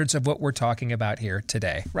standards of what we're talking about here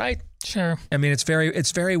today, right? Sure. I mean, it's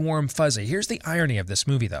very warm fuzzy. Here's the irony of this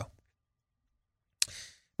movie, though.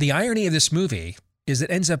 The irony of this movie is it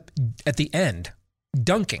ends up at the end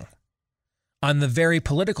dunking on the very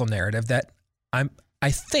political narrative that I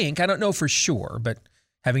think, I don't know for sure, but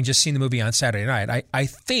having just seen the movie on Saturday night, I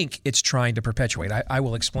think it's trying to perpetuate. I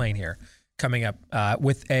will explain here coming up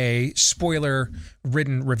with a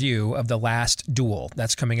spoiler-ridden review of The Last Duel.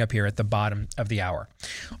 That's coming up here at the bottom of the hour.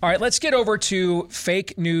 All right, let's get over to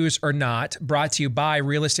Fake News or Not, brought to you by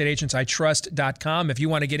realestateagentsitrust.com. If you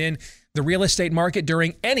want to get in the real estate market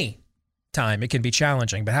during any time, it can be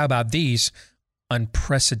challenging. But how about these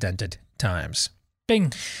unprecedented times?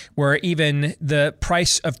 Bing. Where even the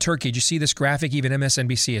price of turkey, did you see this graphic? Even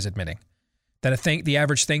MSNBC is admitting that the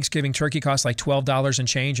average Thanksgiving turkey cost like $12 and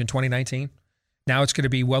change in 2019. Now it's going to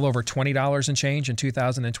be well over $20 and change in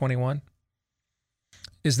 2021.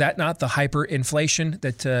 Is that not the hyperinflation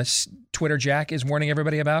that Twitter Jack is warning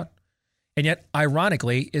everybody about? And yet,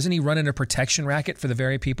 ironically, isn't he running a protection racket for the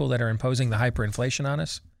very people that are imposing the hyperinflation on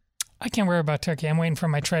us? I can't worry about turkey. I'm waiting for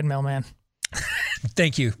my treadmill, man.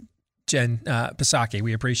 Thank you, Jen Psaki.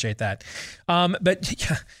 We appreciate that. But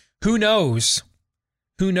yeah, who knows?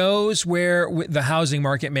 Who knows where the housing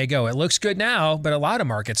market may go? It looks good now, but a lot of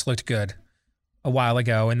markets looked good a while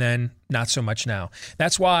ago and then not so much now.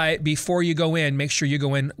 That's why before you go in, make sure you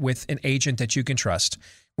go in with an agent that you can trust.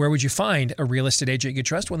 Where would you find a real estate agent you can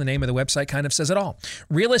trust? Well, the name of the website kind of says it all.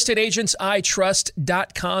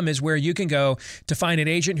 realestateagentsitrust.com is where you can go to find an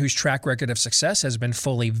agent whose track record of success has been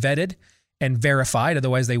fully vetted and verified.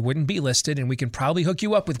 Otherwise, they wouldn't be listed. And we can probably hook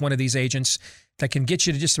you up with one of these agents that can get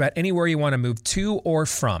you to just about anywhere you want to move to or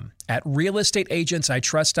from at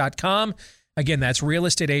realestateagentsitrust.com. Again, that's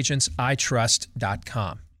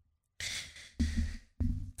realestateagentsitrust.com.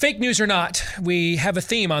 Fake news or not, we have a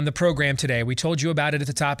theme on the program today. We told you about it at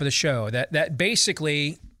the top of the show, that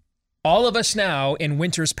basically all of us now in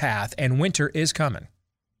winter's path, and winter is coming,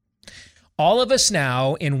 all of us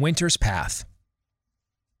now in winter's path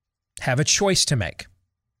have a choice to make,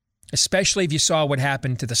 especially if you saw what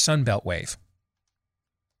happened to the Sunbelt wave.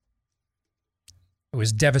 It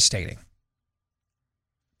was devastating.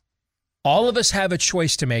 All of us have a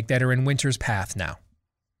choice to make that are in winter's path now.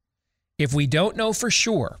 If we don't know for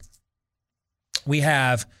sure, we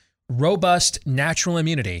have robust natural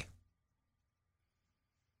immunity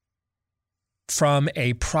from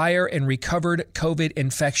a prior and recovered COVID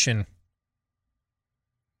infection,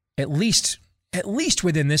 at least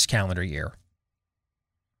within this calendar year,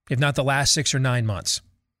 if not the last 6 or 9 months,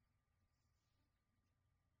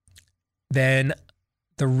 then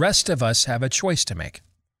the rest of us have a choice to make.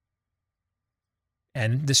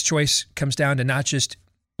 And this choice comes down to not just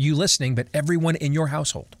you listening, but everyone in your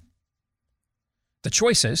household. The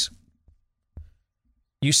choice is,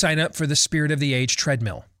 you sign up for the Spirit of the Age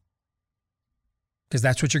treadmill, because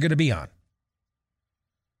that's what you're going to be on.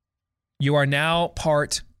 You are now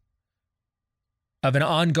part of an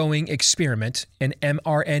ongoing experiment in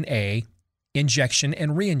mRNA injection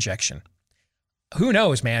and reinjection. Who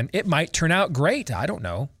knows, man? It might turn out great. I don't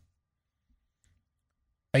know.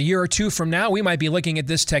 A year or two from now, we might be looking at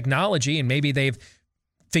this technology and maybe they've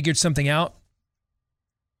figured something out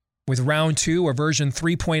with round 2 or version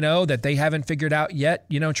 3.0 that they haven't figured out yet,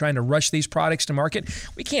 trying to rush these products to market.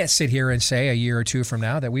 We can't sit here and say a year or two from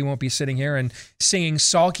now that we won't be sitting here and singing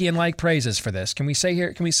Salkian-like praises for this. Can we say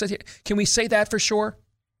that for sure?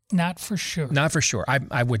 Not for sure. Not for sure.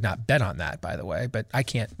 I would not bet on that, by the way, but I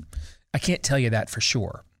can't tell you that for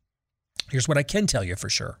sure. Here's what I can tell you for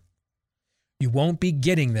sure. You won't be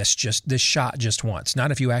getting this shot just once,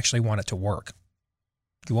 not if you actually want it to work.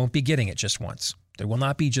 You won't be getting it just once. There will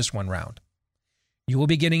not be just one round. You will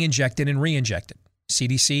be getting injected and re-injected.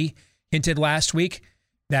 CDC hinted last week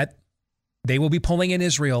that they will be pulling in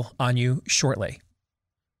Israel on you shortly.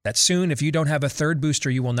 That soon, if you don't have a third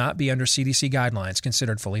booster, you will not be under CDC guidelines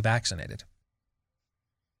considered fully vaccinated.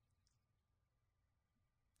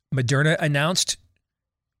 Moderna announced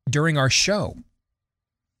during our show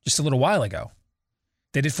just a little while ago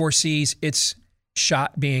that it foresees its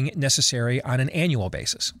shot being necessary on an annual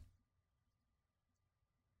basis.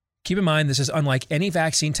 Keep in mind, this is unlike any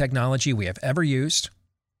vaccine technology we have ever used.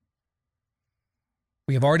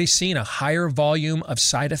 We have already seen a higher volume of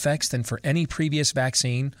side effects than for any previous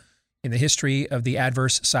vaccine in the history of the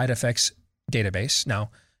adverse side effects database.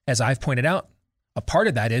 Now, as I've pointed out, a part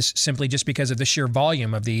of that is simply just because of the sheer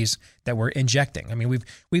volume of these that we're injecting. I mean,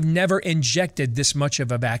 we've never injected this much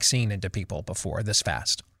of a vaccine into people before this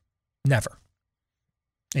fast. Never.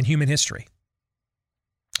 In human history.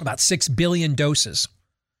 About 6 billion doses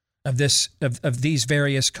of these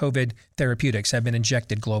various COVID therapeutics have been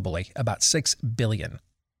injected globally. About 6 billion.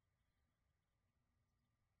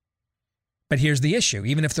 But here's the issue.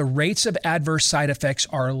 Even if the rates of adverse side effects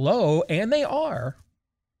are low, and they are,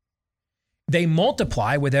 they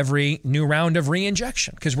multiply with every new round of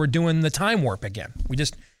re-injection because we're doing the time warp again.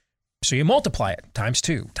 So you multiply it times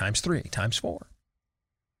 2, times 3, times 4.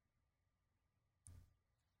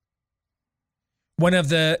 One of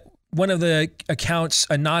the accounts,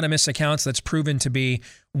 anonymous accounts, that's proven to be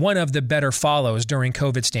one of the better follows during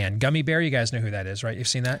COVID stand. Gummy Bear, you guys know who that is, right? You've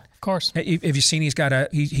seen that? Of course. Have you seen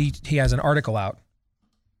he has an article out.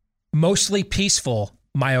 Mostly peaceful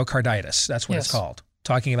myocarditis. That's what it's called.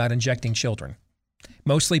 Talking about injecting children.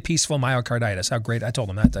 Mostly peaceful myocarditis. How great. I told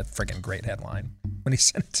him that's a freaking great headline when he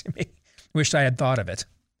sent it to me. Wished I had thought of it.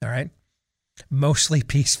 All right. Mostly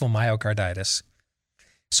peaceful myocarditis.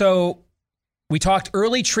 So we talked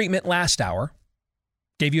early treatment last hour.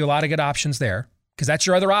 Gave you a lot of good options there because that's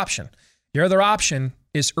your other option. Your other option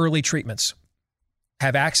is early treatments.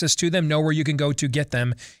 Have access to them, know where you can go to get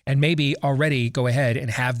them, and maybe already go ahead and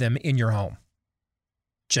have them in your home.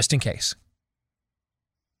 Just in case.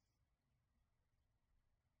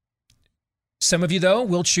 Some of you, though,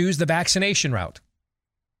 will choose the vaccination route,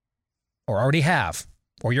 or already have,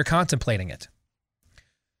 or you're contemplating it.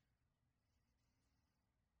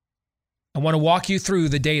 I want to walk you through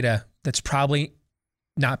the data that's probably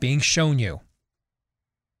not being shown you,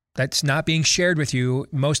 that's not being shared with you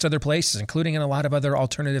most other places, including in a lot of other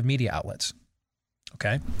alternative media outlets.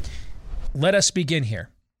 Okay? Let us begin here.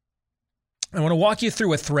 I want to walk you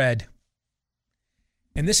through a thread.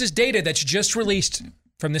 And this is data that's just released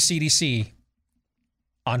from the CDC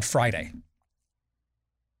on Friday.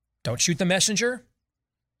 Don't shoot the messenger.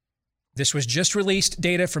 This was just released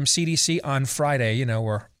data from CDC on Friday,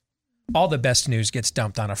 where all the best news gets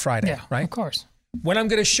dumped on a Friday, right? Of course. What I'm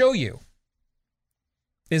going to show you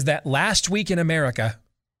is that last week in America,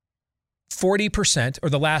 40%, or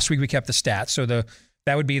the last week we kept the stats, so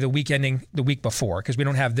that would be the week ending the week before, because we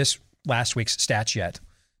don't have this last week's stats yet,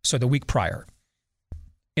 so the week prior.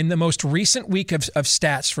 In the most recent week of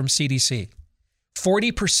stats from CDC,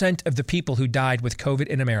 40% of the people who died with COVID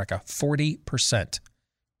in America, 40%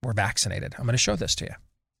 were vaccinated. I'm going to show this to you.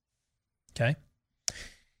 Okay?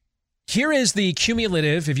 Here is the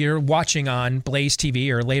cumulative, if you're watching on Blaze TV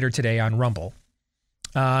or later today on Rumble.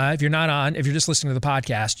 If you're just listening to the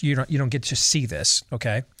podcast, you don't get to see this,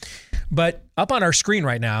 okay? But up on our screen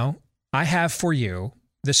right now, I have for you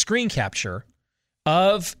the screen capture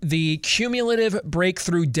of the cumulative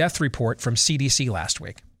breakthrough death report from CDC last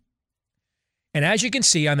week. And as you can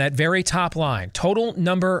see on that very top line, total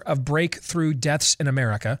number of breakthrough deaths in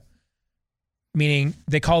America, meaning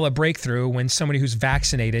they call a breakthrough when somebody who's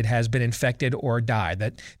vaccinated has been infected or died,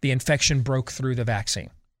 that the infection broke through the vaccine.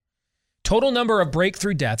 Total number of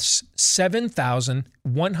breakthrough deaths,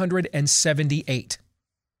 7,178.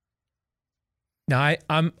 Now,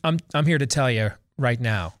 I'm here to tell you right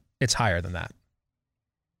now, it's higher than that.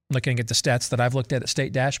 Looking at the stats that I've looked at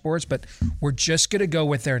state dashboards, but we're just going to go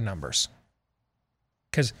with their numbers.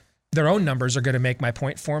 Because their own numbers are going to make my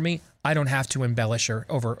point for me. I don't have to embellish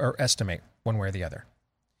or estimate one way or the other.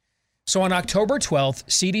 So on October 12th,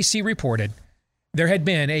 CDC reported there had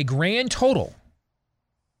been a grand total,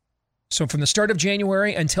 so from the start of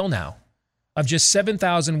January until now, of just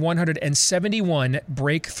 7,171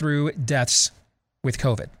 breakthrough deaths with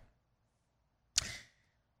COVID.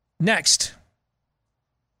 Next,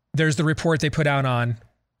 there's the report they put out on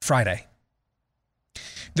Friday.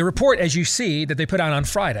 The report, as you see, that they put out on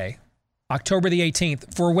Friday, October the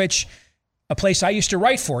 18th, for which a place I used to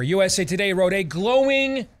write for, USA Today, wrote a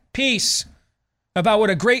glowing piece about what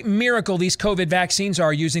a great miracle these COVID vaccines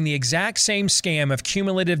are, using the exact same scam of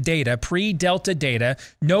cumulative data, pre-Delta data,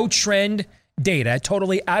 no trend data,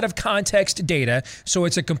 totally out of context data. So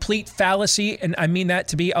it's a complete fallacy, and I mean that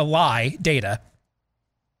to be a lie data.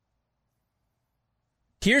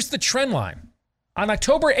 Here's the trend line. On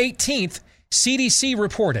October 18th, CDC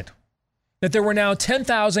reported that there were now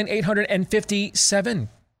 10,857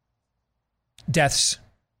 deaths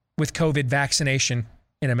with COVID vaccination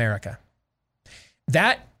in America.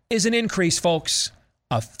 That is an increase, folks,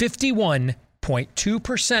 of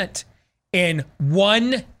 51.2% in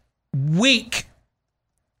 1 week.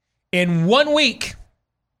 In 1 week,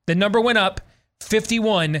 the number went up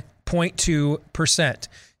 51.2%.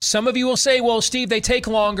 Some of you will say, well, Steve, they take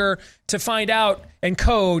longer to find out and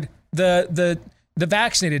code the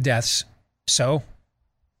vaccinated deaths. So,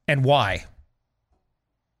 and why?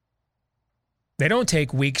 They don't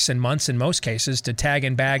take weeks and months in most cases to tag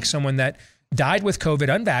and bag someone that died with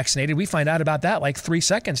COVID unvaccinated. We find out about that like 3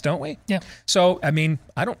 seconds, don't we? Yeah. So, I mean,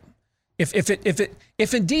 I don't,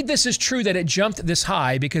 if indeed this is true that it jumped this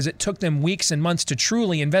high because it took them weeks and months to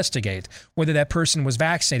truly investigate whether that person was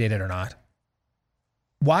vaccinated or not,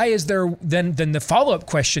 why is there, then the follow-up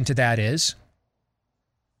question to that is,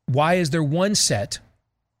 why is there one set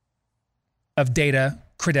of data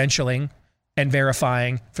credentialing and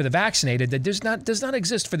verifying for the vaccinated that does not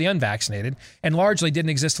exist for the unvaccinated, and largely didn't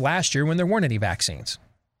exist last year when there weren't any vaccines?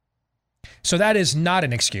 So that is not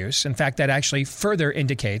an excuse. In fact, that actually further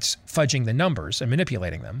indicates fudging the numbers and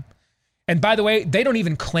manipulating them. And by the way, they don't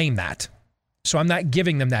even claim that. So I'm not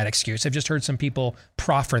giving them that excuse. I've just heard some people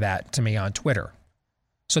proffer that to me on Twitter.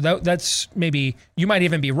 So that's maybe, you might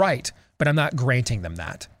even be right, but I'm not granting them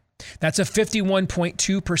that. That's a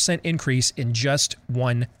 51.2% increase in just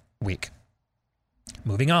 1 week.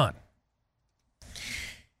 Moving on.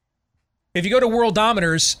 If you go to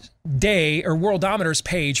Worldometer's day or Worldometer's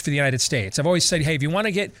page for the United States, I've always said, hey, if you want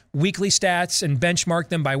to get weekly stats and benchmark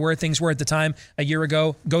them by where things were at the time a year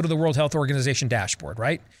ago, go to the World Health Organization dashboard,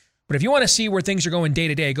 right? But if you want to see where things are going day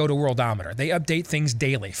to day, go to Worldometer. They update things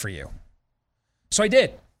daily for you. So I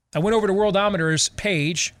did. I went over to Worldometer's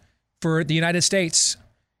page for the United States.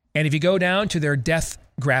 And if you go down to their death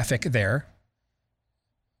graphic there,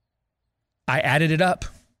 I added it up.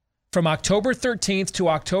 From October 13th to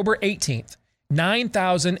October 18th,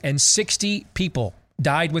 9,060 people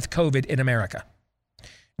died with COVID in America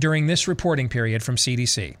during this reporting period from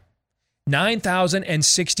CDC.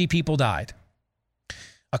 9,060 people died.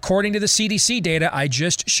 According to the CDC data I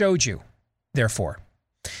just showed you, therefore,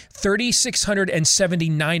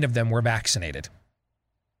 3,679 of them were vaccinated.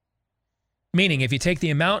 Meaning, if you take the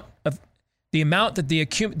amount that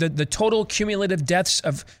the total cumulative deaths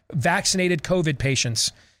of vaccinated COVID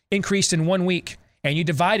patients increased in 1 week, and you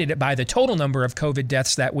divided it by the total number of COVID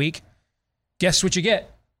deaths that week, guess what you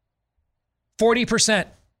get? 40%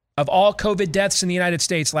 of all COVID deaths in the United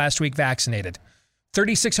States last week vaccinated.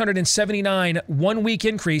 3,679 1-week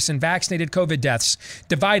increase in vaccinated COVID deaths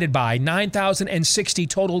divided by 9,060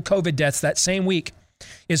 total COVID deaths that same week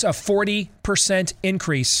is a 40%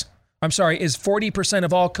 increase. Is 40%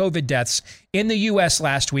 of all COVID deaths in the U.S.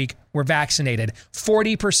 last week were vaccinated.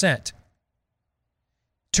 40%.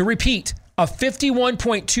 To repeat, a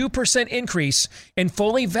 51.2% increase in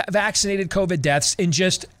fully vaccinated COVID deaths in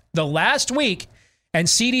just the last week, and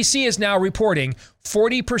CDC is now reporting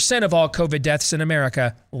 40% of all COVID deaths in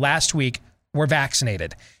America last week were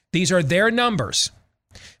vaccinated. These are their numbers.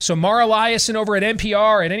 So Mara Liasson over at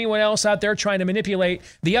NPR and anyone else out there trying to manipulate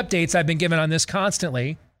the updates I've been given on this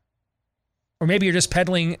constantly, or maybe you're just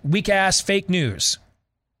peddling weak-ass fake news.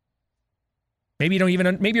 Maybe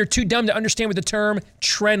you're too dumb to understand what the term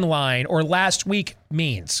trend line or last week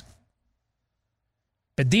means.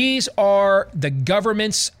 But these are the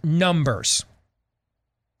government's numbers.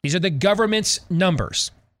 These are the government's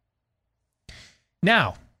numbers.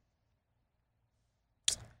 Now,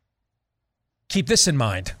 keep this in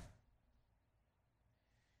mind.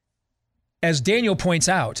 As Daniel points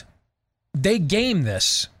out, they game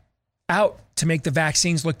this out to make the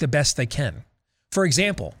vaccines look the best they can. For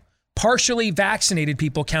example, partially vaccinated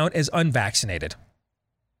people count as unvaccinated.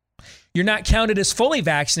 You're not counted as fully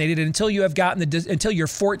vaccinated until you have gotten until you're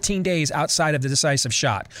 14 days outside of the decisive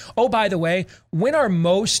shot. Oh, by the way, when are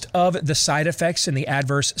most of the side effects in the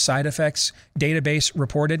adverse side effects database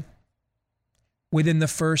reported? Within the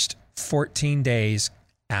first 14 days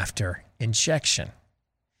after injection.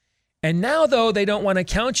 And now, though, they don't want to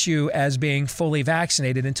count you as being fully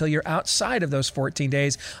vaccinated until you're outside of those 14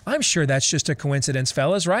 days. I'm sure that's just a coincidence,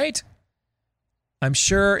 fellas, right? I'm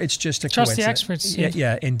sure it's just a Trust coincidence. the experts, Steve.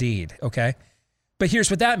 Yeah, indeed. Okay. But here's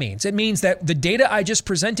what that means. It means that the data I just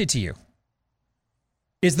presented to you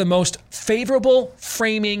is the most favorable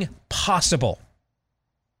framing possible.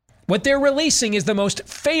 What they're releasing is the most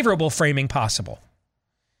favorable framing possible.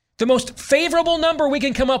 The most favorable number we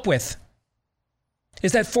can come up with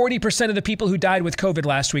is that 40% of the people who died with COVID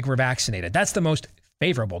last week were vaccinated. That's the most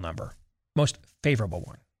favorable number, most favorable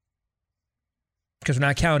one. Because we're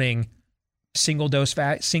not counting single dose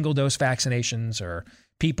vaccinations or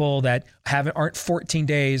people that aren't 14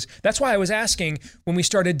 days. That's why I was asking when we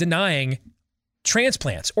started denying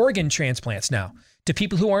transplants, organ transplants now, to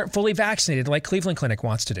people who aren't fully vaccinated, like Cleveland Clinic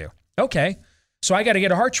wants to do. Okay, so I got to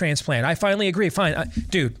get a heart transplant. I finally agree. Fine.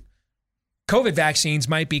 Dude, COVID vaccines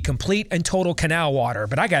might be complete and total canal water,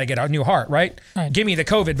 but I got to get a new heart, right? Give me the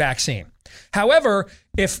COVID vaccine. However,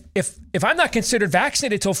 if I'm not considered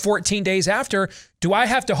vaccinated till 14 days after, do I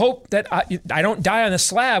have to hope that I don't die on a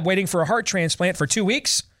slab waiting for a heart transplant for 2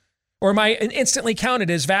 weeks? Or am I instantly counted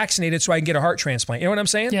as vaccinated so I can get a heart transplant? You know what I'm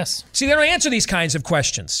saying? Yes. See, they don't answer these kinds of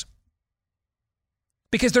questions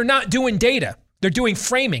because they're not doing data. They're doing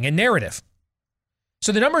framing and narrative.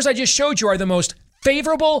 So the numbers I just showed you are the most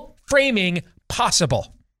favorable framing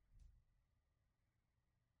possible.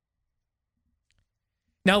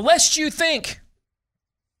 Now, lest you think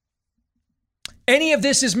any of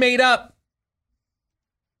this is made up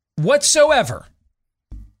whatsoever,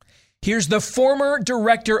 here's the former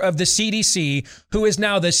director of the CDC, who is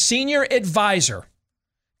now the senior advisor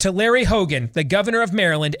to Larry Hogan, the governor of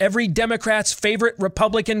Maryland, every Democrat's favorite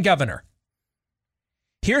Republican governor.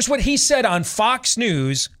 Here's what he said on Fox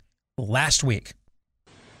News last week.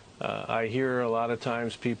 I hear a lot of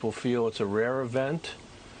times people feel it's a rare event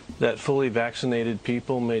that fully vaccinated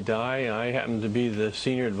people may die. I happen to be the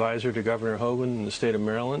senior advisor to Governor Hogan in the state of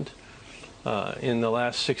Maryland. In the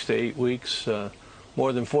last 6 to 8 weeks,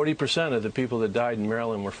 more than 40% of the people that died in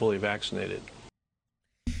Maryland were fully vaccinated.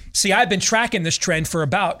 See, I've been tracking this trend for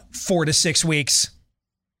about 4 to 6 weeks.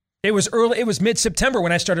 It was mid-September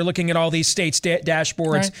when I started looking at all these states'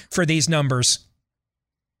 dashboards for these numbers.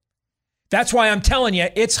 That's why I'm telling you,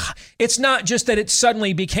 it's not just that it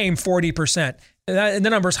suddenly became 40%. The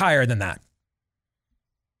number's higher than that.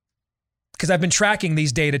 Because I've been tracking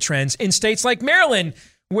these data trends in states like Maryland,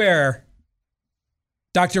 where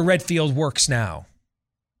Dr. Redfield works now.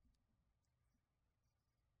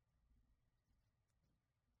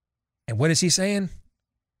 And what is he saying?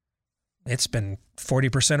 It's been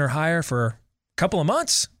 40% or higher for a couple of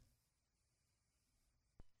months.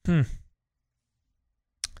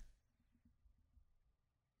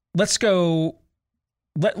 Let's go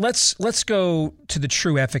to the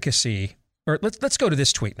true efficacy, or let's go to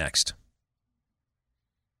this tweet next.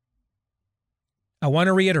 I want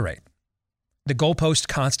to reiterate, the goalposts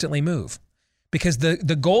constantly move because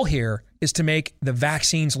the goal here is to make the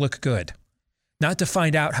vaccines look good, not to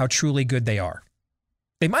find out how truly good they are.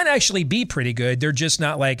 They might actually be pretty good. They're just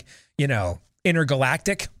not like,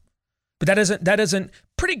 intergalactic, but that doesn't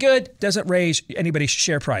pretty good doesn't raise anybody's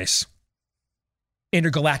share price.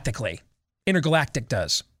 Intergalactically. Intergalactic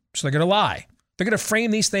does. So they're going to lie. They're going to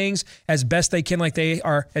frame these things as best they can, like they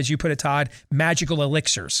are, as you put it, Todd, magical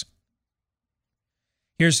elixirs.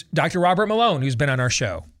 Here's Dr. Robert Malone, who's been on our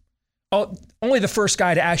show. Oh, only the first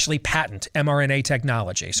guy to actually patent mRNA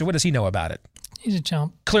technology. So what does he know about it? He's a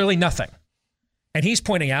chump. Clearly nothing. And he's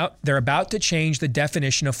pointing out they're about to change the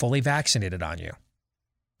definition of fully vaccinated on you.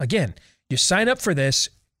 Again, you sign up for this,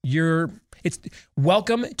 it's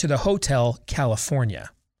welcome to the Hotel California.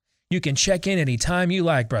 You can check in anytime you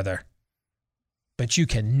like, brother, but you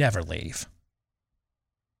can never leave.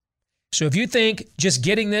 So if you think just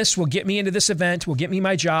getting this will get me into this event, will get me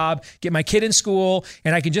my job, get my kid in school,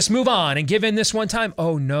 and I can just move on and give in this one time,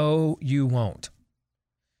 oh no, you won't.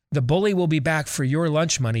 The bully will be back for your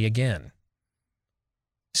lunch money again,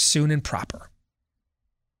 soon and proper.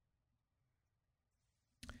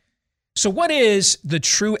 So what is the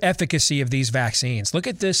true efficacy of these vaccines? Look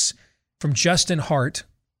at this from Justin Hart,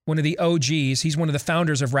 one of the OGs. He's one of the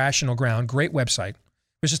founders of Rational Ground. Great website.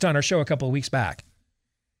 It was just on our show a couple of weeks back.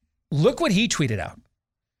 Look what he tweeted out.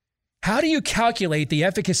 How do you calculate the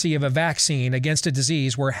efficacy of a vaccine against a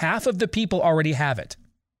disease where half of the people already have it?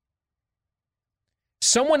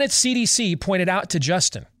 Someone at CDC pointed out to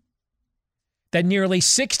Justin that nearly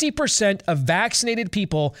 60% of vaccinated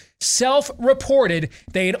people self-reported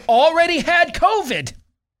they had already had COVID.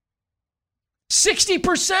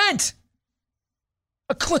 60%.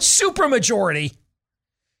 A supermajority.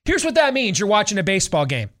 Here's what that means. You're watching a baseball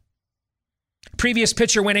game. Previous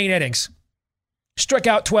pitcher went 8 innings. Struck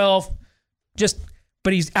out 12.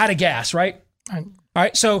 But he's out of gas, right? All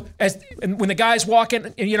right. So when the guy's walking,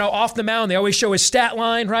 off the mound, they always show his stat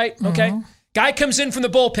line, right? Okay. Guy comes in from the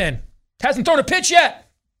bullpen. Hasn't thrown a pitch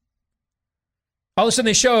yet. All of a sudden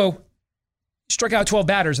they show struck out 12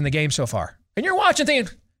 batters in the game so far. And you're watching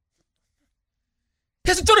thinking,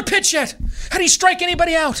 he hasn't thrown a pitch yet. How do you strike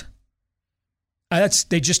anybody out?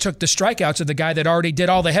 They just took the strikeouts of the guy that already did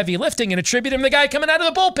all the heavy lifting and attributed him to the guy coming out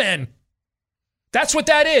of the bullpen. That's what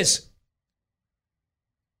that is.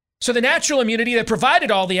 So the natural immunity that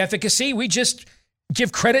provided all the efficacy, we just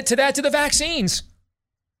give credit to that to the vaccines.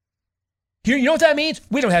 You know what that means?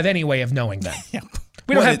 We don't have any way of knowing that.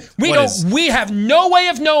 We have no way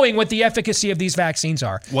of knowing what the efficacy of these vaccines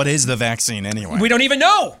are. What is the vaccine anyway? We don't even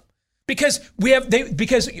know. Because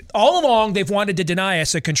all along they've wanted to deny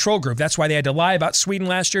us a control group. That's why they had to lie about Sweden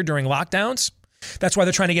last year during lockdowns. That's why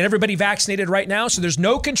they're trying to get everybody vaccinated right now, so there's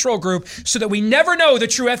no control group, so that we never know the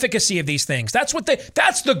true efficacy of these things. That's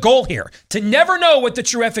the goal here, to never know what the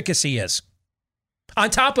true efficacy is. On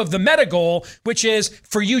top of the meta goal, which is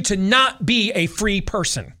for you to not be a free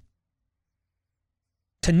person,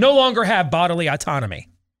 to no longer have bodily autonomy.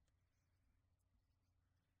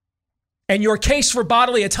 And your case for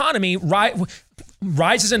bodily autonomy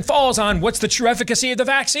rises and falls on what's the true efficacy of the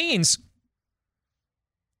vaccines.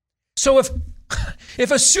 So if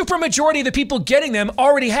a supermajority of the people getting them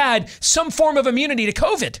already had some form of immunity to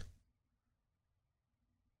COVID,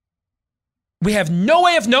 we have no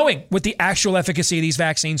way of knowing what the actual efficacy of these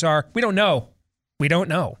vaccines are. We don't know. We don't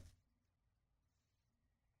know.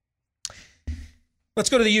 Let's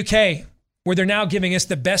go to the UK, where they're now giving us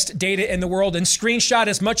the best data in the world, and screenshot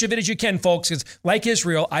as much of it as you can, folks, because like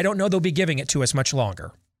Israel, I don't know they'll be giving it to us much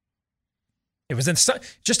longer. It was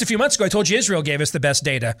just a few months ago, I told you Israel gave us the best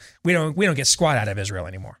data. We don't get squat out of Israel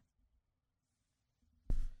anymore.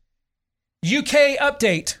 UK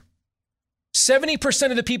update. 70%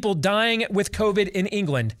 of the people dying with COVID in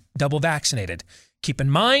England, double vaccinated. Keep in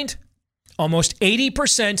mind, almost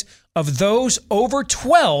 80% of those over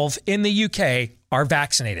 12 in the UK are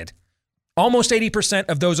vaccinated. Almost 80%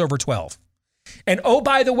 of those over 12. And oh,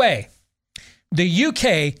 by the way, the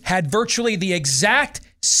UK had virtually the exact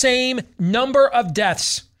same number of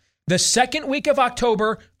deaths the second week of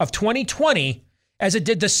October of 2020 as it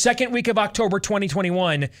did the second week of October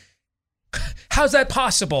 2021. How's that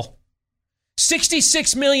possible?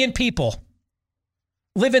 66 million people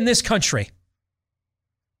live in this country.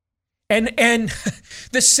 And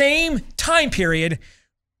the same time period,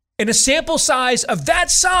 in a sample size of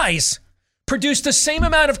that size, produced the same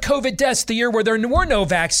amount of COVID deaths the year where there were no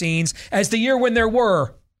vaccines as the year when there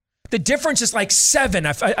were. The difference is like 7.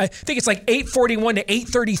 I think it's like 841 to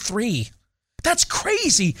 833. That's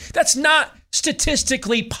crazy. That's not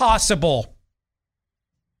statistically possible.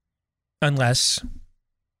 Unless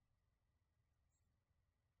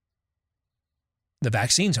the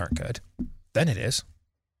vaccines aren't good. Then it is.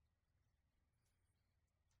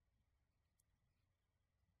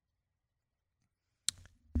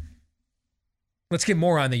 Let's get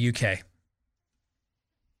more on the UK.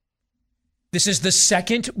 This is the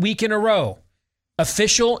second week in a row.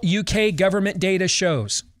 Official UK government data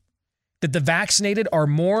shows that the vaccinated are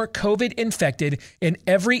more COVID infected in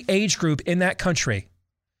every age group in that country,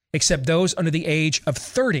 except those under the age of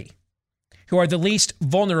 30, who are the least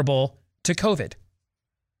vulnerable to COVID.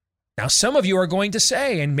 Now, some of you are going to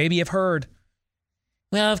say, and maybe have heard,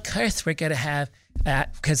 well, of course we're going to have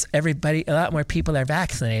that because a lot more people are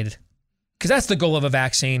vaccinated. Because that's the goal of a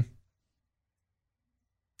vaccine.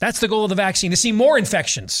 That's the goal of the vaccine, to see more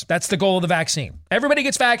infections. That's the goal of the vaccine. Everybody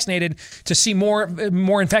gets vaccinated to see more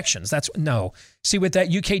infections. See what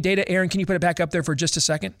that UK data, Aaron, can you put it back up there for just a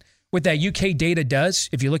second? What that UK data does,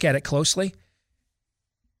 if you look at it closely,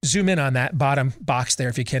 zoom in on that bottom box there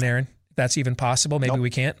if you can, Aaron. If that's even possible. Maybe we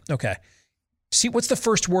can't. Okay. See, what's the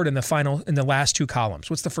first word in the last two columns?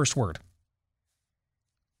 What's the first word?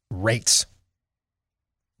 Rates.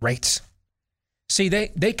 See,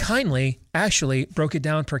 they kindly actually broke it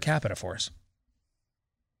down per capita for us.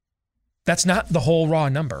 That's not the whole raw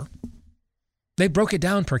number. They broke it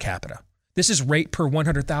down per capita. This is rate per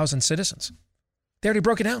 100,000 citizens. They already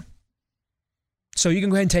broke it down. So you can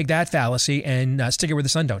go ahead and take that fallacy and stick it where the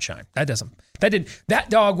sun don't shine. That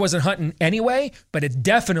dog wasn't hunting anyway, but it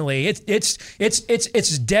definitely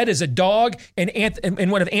it's dead as a dog in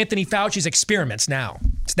one of Anthony Fauci's experiments now.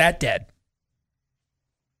 It's that dead.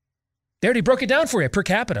 They already broke it down for you per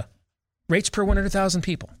capita. Rates per 100,000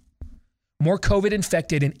 people. More COVID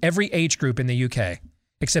infected in every age group in the UK,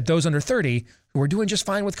 except those under 30 who were doing just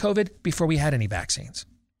fine with COVID before we had any vaccines.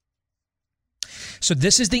 So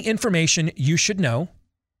this is the information you should know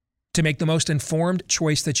to make the most informed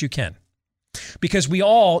choice that you can. Because we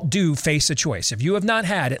all do face a choice. If you have not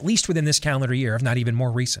had, at least within this calendar year, if not even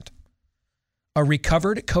more recent, a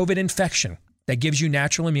recovered COVID infection that gives you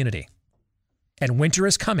natural immunity, and winter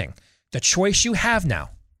is coming, the choice you have now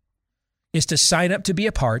is to sign up to be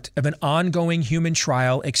a part of an ongoing human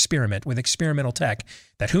trial experiment with experimental tech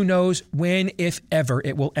that who knows when, if ever,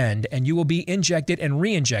 it will end, and you will be injected and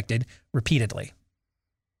re-injected repeatedly.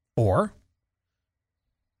 Or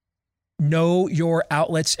know your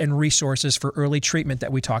outlets and resources for early treatment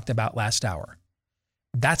that we talked about last hour.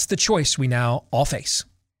 That's the choice we now all face.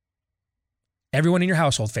 Everyone in your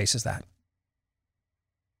household faces that.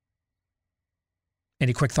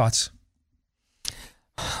 Any quick thoughts?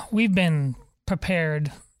 We've been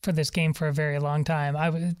prepared for this game for a very long time.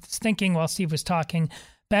 I was thinking while Steve was talking,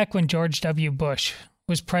 back when George W. Bush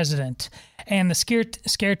was president, and the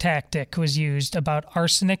scare tactic was used about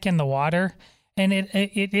arsenic in the water, and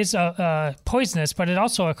it is poisonous, but it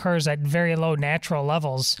also occurs at very low natural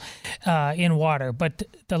levels in water. But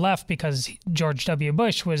the left, because George W.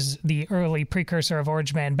 Bush was the early precursor of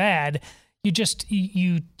Orange Man Bad, you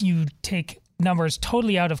take numbers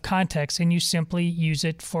totally out of context and you simply use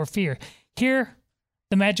it for fear. Here,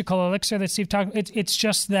 the magical elixir that Steve talked about, it's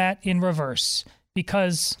just that in reverse,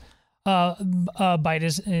 because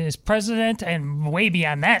Biden is president, and way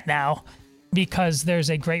beyond that now, because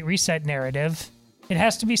there's a great reset narrative. It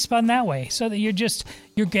has to be spun that way, so that you're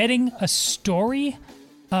getting a story,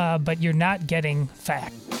 but you're not getting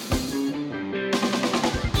fact.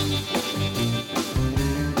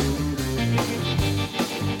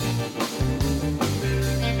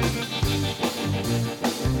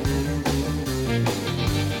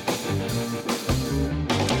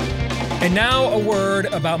 And now a word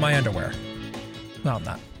about my underwear. Well,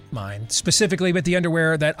 not mine specifically, but the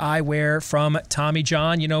underwear that I wear from Tommy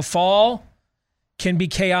John. You know, fall can be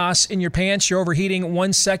chaos in your pants. You're overheating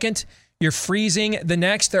 1 second, you're freezing the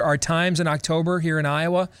next. There are times in October here in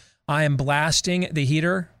Iowa, I am blasting the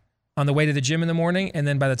heater on the way to the gym in the morning, and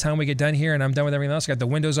then by the time we get done here and I'm done with everything else, I got the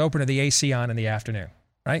windows open or the AC on in the afternoon,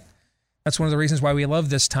 right? That's one of the reasons why we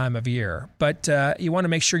love this time of year. But you want to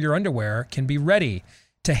make sure your underwear can be ready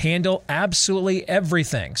to handle absolutely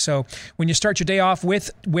everything. So when you start your day off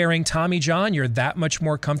with wearing Tommy John, you're that much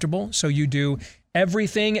more comfortable. So you do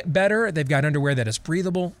everything better. They've got underwear that is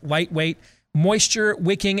breathable, lightweight, moisture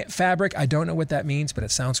wicking fabric. I don't know what that means, but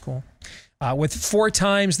it sounds cool. With 4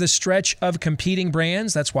 times the stretch of competing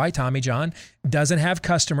brands. That's why Tommy John doesn't have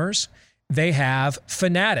customers. They have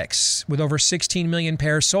fanatics with over 16 million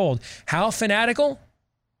pairs sold. How fanatical?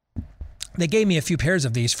 They gave me a few pairs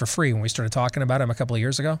of these for free when we started talking about them a couple of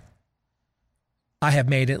years ago. I have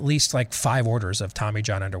made at least like 5 orders of Tommy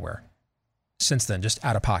John underwear since then, just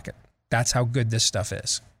out of pocket. That's how good this stuff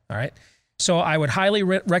is. All right. So I would highly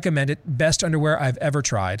recommend it. Best underwear I've ever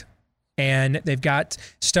tried. And they've got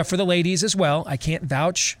stuff for the ladies as well. I can't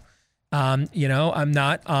vouch. I'm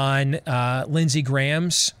not on Lindsey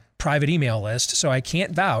Graham's private email list, so I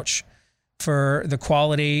can't vouch for the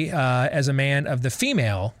quality as a man of the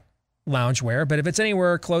female loungewear, but if it's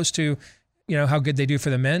anywhere close to, how good they do for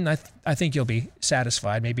the men, I think you'll be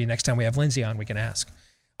satisfied. Maybe next time we have Lindsay on, we can ask.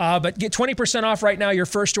 But get 20% off right now your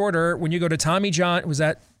first order when you go to Tommy John. Was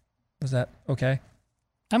that okay?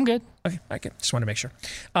 I'm good. Okay. Just want to make sure.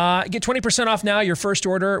 Get 20% off now your first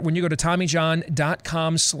order when you go to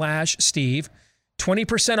TommyJohn.com/Steve.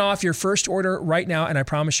 20% off your first order right now, and I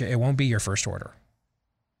promise you, it won't be your first order.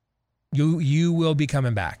 You will be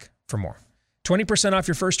coming back for more. 20% off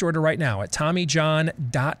your first order right now at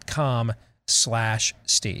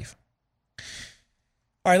TommyJohn.com/Steve.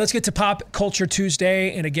 All right, let's get to Pop Culture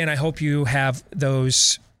Tuesday. And again, I hope you have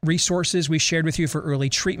those resources we shared with you for early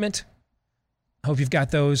treatment. I hope you've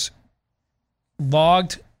got those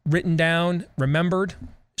logged, written down, remembered,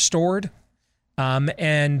 stored. And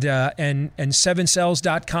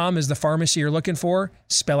 7cells.com is the pharmacy you're looking for.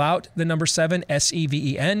 Spell out the number 7,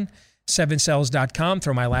 SEVEN. 7cells.com.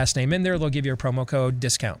 Throw my last name in there. They'll give you a promo code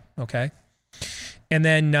discount, okay? And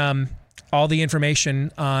then all the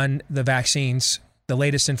information on the vaccines, the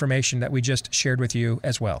latest information that we just shared with you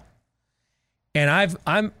as well. And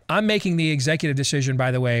I'm making the executive decision,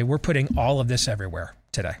 by the way, we're putting all of this everywhere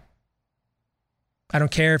today. I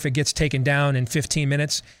don't care if it gets taken down in 15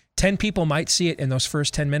 minutes. 10 people might see it in those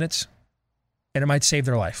first 10 minutes, and it might save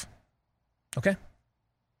their life. Okay?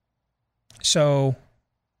 So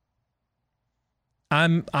I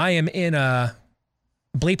am in a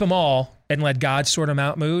bleep them all and let God sort them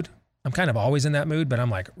out mood. I'm kind of always in that mood, but I'm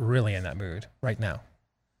like really in that mood right now.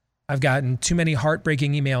 I've gotten too many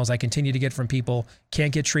heartbreaking emails I continue to get from people,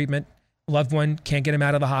 can't get treatment, loved one, can't get him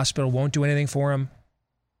out of the hospital, won't do anything for him.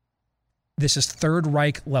 This is Third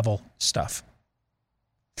Reich level stuff.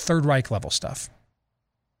 Third Reich level stuff.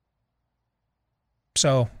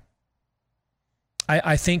 So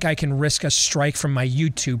I think I can risk a strike from my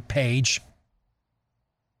YouTube page.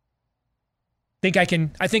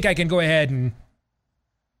 I think I can go ahead and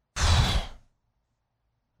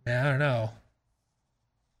I don't know.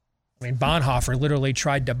 I mean, Bonhoeffer literally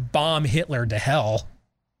tried to bomb Hitler to hell.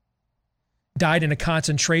 Died in a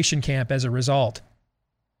concentration camp as a result.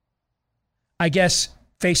 I guess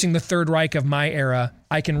facing the Third Reich of my era,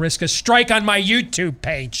 I can risk a strike on my YouTube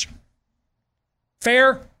page.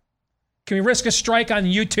 Fair? Can we risk a strike on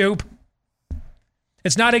YouTube?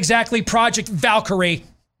 It's not exactly Project Valkyrie.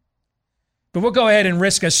 But we'll go ahead and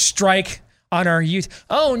risk a strike on our YouTube.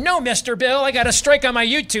 Oh, no, Mr. Bill, I got a strike on my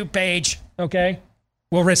YouTube page. Okay,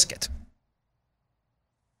 we'll risk it.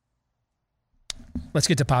 Let's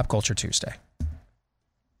get to Pop Culture Tuesday.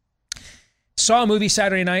 Saw a movie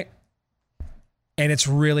Saturday night, and it's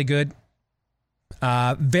really good.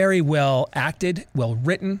 Very well acted, well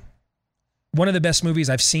written. One of the best movies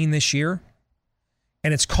I've seen this year.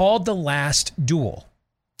 And it's called The Last Duel.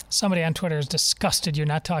 Somebody on Twitter is disgusted you're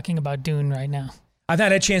not talking about Dune right now. I've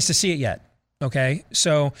not had a chance to see it yet. Okay.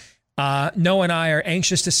 So Noah and I are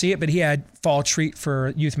anxious to see it, but he had fall treat for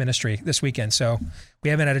youth ministry this weekend. So we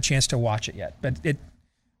haven't had a chance to watch it yet. But it,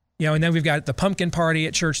 and then we've got the pumpkin party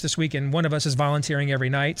at church this weekend. One of us is volunteering every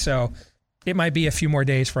night. So it might be a few more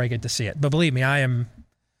days before I get to see it. But believe me,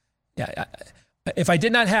 if I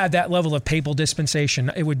did not have that level of papal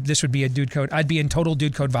dispensation, this would be a dude code. I'd be in total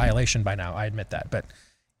dude code violation by now. I admit that. But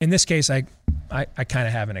in this case, I kind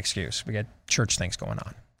of have an excuse. We got church things going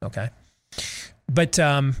on. Okay. But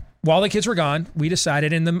while the kids were gone, we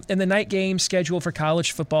decided in the night game schedule for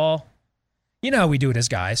college football, you know how we do it as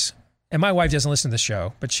guys. And my wife doesn't listen to the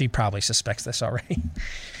show, but she probably suspects this already.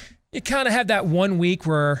 You kind of have that 1 week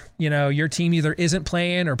where, your team either isn't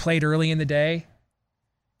playing or played early in the day.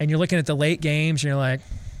 And you're looking at the late games and you're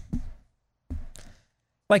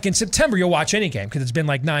like in September, you'll watch any game because it's been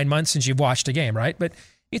like 9 months since you've watched a game, right? But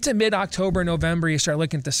it's in mid-October, November, you start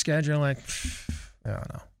looking at the schedule like, I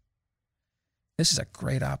don't know. This is a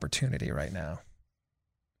great opportunity right now.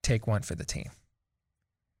 Take one for the team.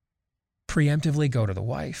 Preemptively go to the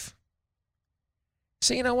wife.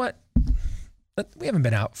 Say, you know what? We haven't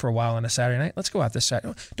been out for a while on a Saturday night. Let's go out this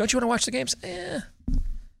Saturday. Don't you want to watch the games?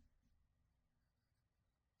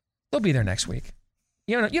 They'll be there next week.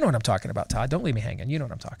 You know what I'm talking about, Todd. Don't leave me hanging. You know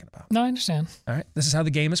what I'm talking about. No, I understand. All right. This is how the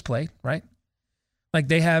game is played, right? Like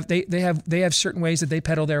they have certain ways that they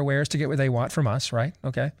peddle their wares to get what they want from us, right?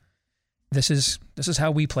 Okay. This is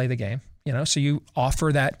how we play the game. So you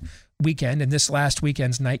offer that weekend, and this last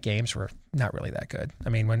weekend's night games were not really that good. I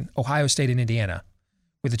mean, when Ohio State and Indiana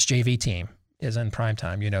with its JV team is in prime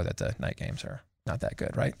time, you know that the night games are not that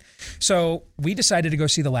good, right? So we decided to go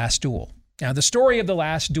see The Last Duel. Now, the story of The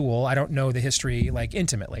Last Duel, I don't know the history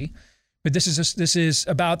intimately, but this is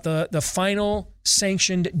about the final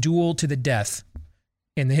sanctioned duel to the death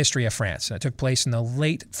in the history of France. And it took place in the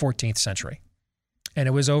late 14th century. And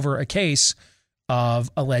it was over a case of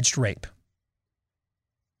alleged rape.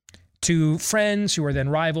 Two friends who were then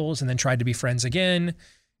rivals and then tried to be friends again.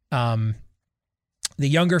 The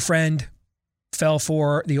younger friend fell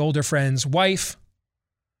for the older friend's wife,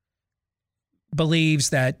 believes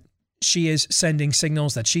that she is sending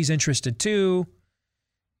signals that she's interested too.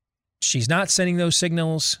 She's not sending those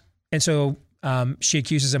signals. And so she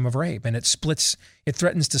accuses him of rape, and it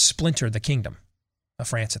threatens to splinter the kingdom of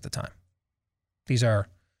France at the time. These are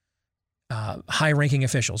high-ranking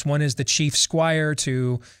officials. One is the chief squire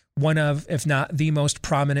to one of, if not the most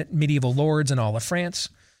prominent medieval lords in all of France.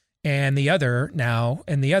 And the other,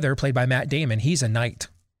 played by Matt Damon, he's a knight.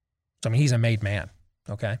 So, he's a made man,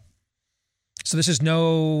 okay? So this is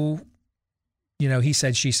no, he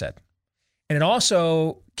said, she said. And it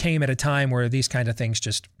also came at a time where these kind of things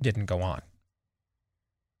just didn't go on.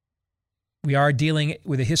 We are dealing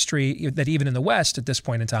with a history that even in the West at this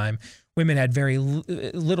point in time, women had very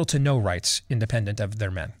little to no rights independent of their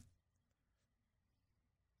men.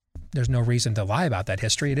 There's no reason to lie about that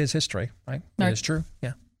history. It is history, right? It is true.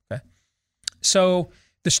 Yeah. Okay. So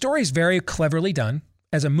the story is very cleverly done.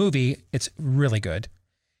 As a movie, it's really good.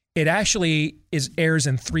 It actually airs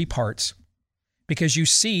in 3 parts because you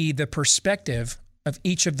see the perspective of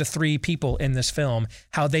each of the 3 people in this film,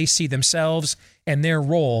 how they see themselves and their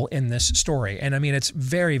role in this story. And I mean, it's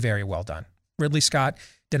very, very well done. Ridley Scott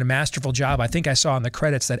did a masterful job. I think I saw in the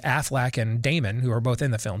credits that Affleck and Damon, who are both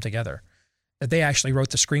in the film together, that they actually wrote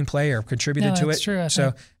the screenplay or contributed to it. That's true.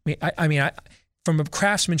 So, I mean, from a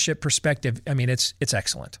craftsmanship perspective, I mean, it's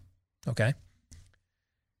excellent. Okay.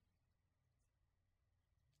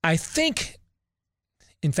 I think,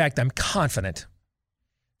 in fact, I'm confident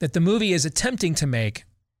that the movie is attempting to make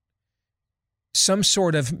some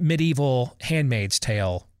sort of medieval Handmaid's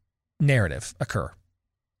Tale narrative occur.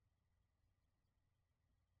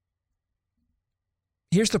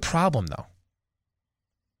 Here's the problem, though.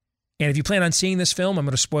 And if you plan on seeing this film, I'm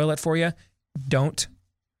going to spoil it for you. Don't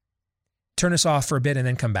turn us off for a bit and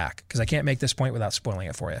then come back, because I can't make this point without spoiling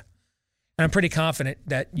it for you. And I'm pretty confident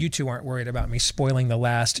that you two aren't worried about me spoiling the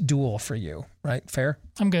last duel for you, right? Fair?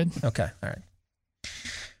 I'm good. Okay, all right.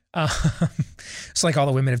 It's like all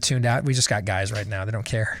the women have tuned out. We just got guys right now. They don't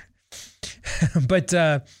care. But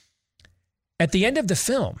at the end of the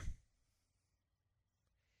film,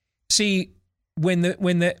 see,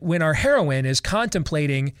 when our heroine is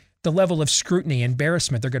contemplating the level of scrutiny,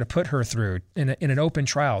 embarrassment they're going to put her through in an open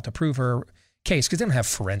trial to prove her case, because they don't have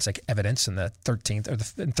forensic evidence in the 13th or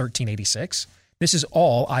in 1386. This is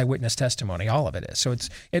all eyewitness testimony. All of it is. So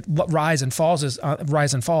it rise and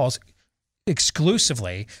falls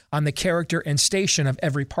exclusively on the character and station of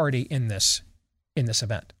every party in this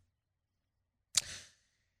event.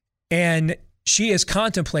 And she is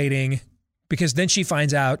contemplating, because then she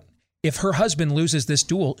finds out if her husband loses this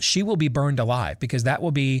duel, she will be burned alive, because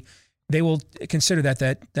they will consider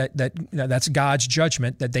that's God's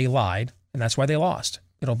judgment that they lied, and that's why they lost.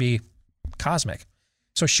 It'll be cosmic.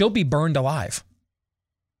 So she'll be burned alive.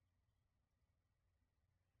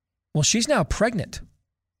 Well, she's now pregnant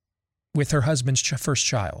with her husband's first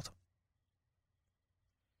child.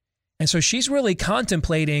 And so she's really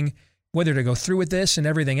contemplating whether to go through with this and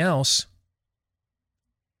everything else.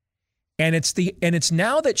 And it's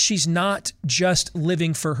now that she's not just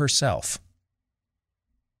living for herself.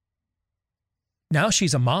 Now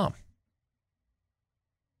she's a mom.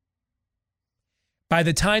 By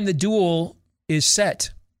the time the duel is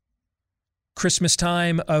set, Christmas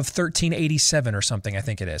time of 1387 or something, I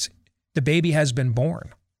think it is, the baby has been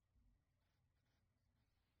born.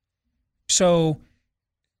 So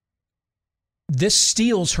this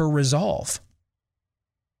steals her resolve.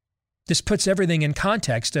 This puts everything in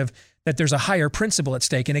context of that there's a higher principle at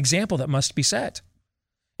stake, an example that must be set.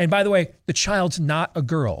 And by the way, the child's not a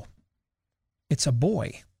girl. It's a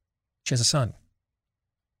boy. She has a son.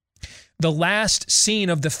 The last scene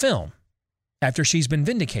of the film, after she's been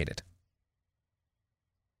vindicated,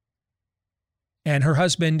 and her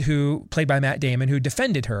husband, who played by Matt Damon, who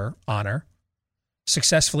defended her honor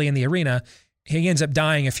successfully in the arena, he ends up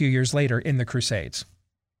dying a few years later in the Crusades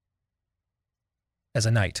as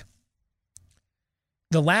a knight.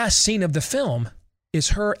 The last scene of the film is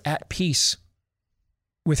her at peace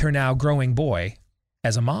with her now growing boy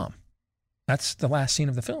as a mom. That's the last scene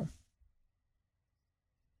of the film.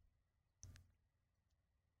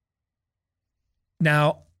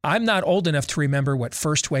 Now, I'm not old enough to remember what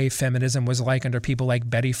first wave feminism was like under people like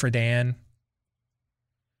Betty Friedan,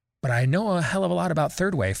 but I know a hell of a lot about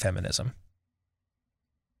third wave feminism.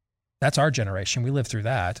 That's our generation. We lived through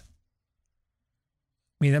that.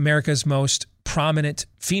 I mean, America's most prominent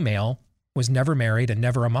female was never married and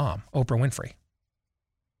never a mom, Oprah Winfrey.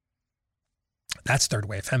 That's third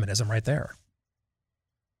wave feminism right there.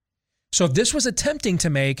 So if this was attempting to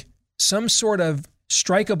make some sort of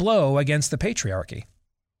strike a blow against the patriarchy,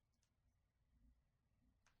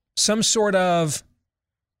 some sort of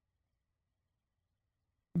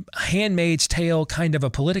Handmaid's Tale kind of a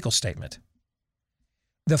political statement,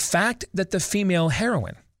 the fact that the female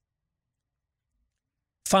heroine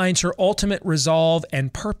finds her ultimate resolve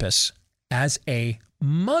and purpose as a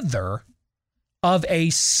mother of a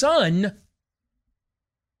son,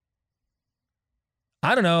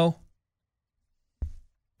 I don't know,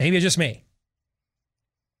 maybe it's just me,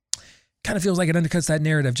 kind of feels like it undercuts that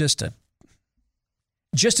narrative just a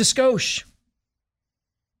skosh. I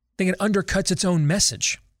think it undercuts its own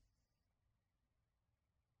message.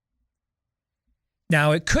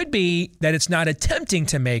 Now, it could be that it's not attempting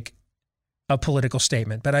to make a political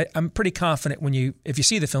statement, but I'm pretty confident if you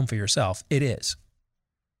see the film for yourself, it is.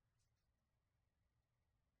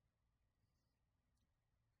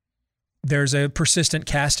 There's a persistent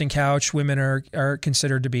casting couch. Women are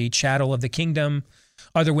considered to be chattel of the kingdom.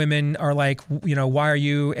 Other women are like, why are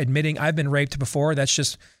you admitting I've been raped before? That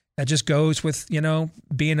just goes with,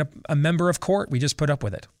 being a member of court. We just put up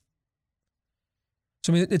with it.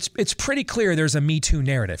 So I mean, it's pretty clear there's a Me Too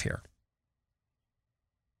narrative here.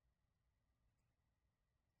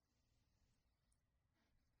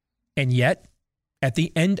 And yet, at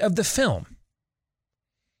the end of the film,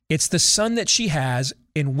 it's the son that she has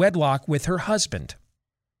in wedlock with her husband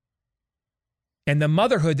and the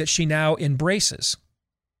motherhood that she now embraces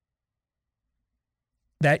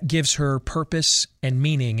that gives her purpose and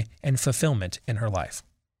meaning and fulfillment in her life.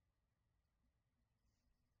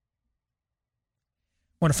 I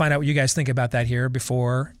want to find out what you guys think about that here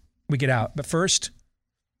before we get out. But first,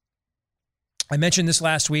 I mentioned this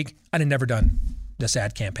last week. I'd have never done this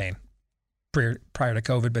ad campaign prior to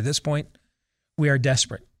COVID, but at this point, we are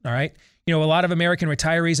desperate, all right? A lot of American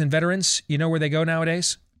retirees and veterans, you know where they go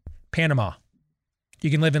nowadays? Panama. You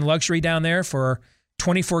can live in luxury down there for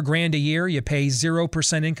 $24,000 a year. You pay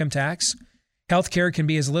 0% income tax. Healthcare can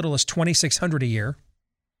be as little as $2,600 a year.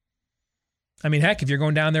 I mean, heck, if you're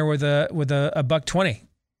going down there with a $120,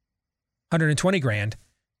 $120,000,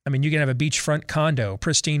 I mean, you can have a beachfront condo,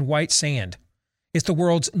 pristine white sand. It's the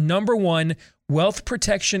world's #1 wealth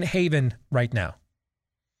protection haven right now.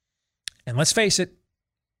 And let's face it,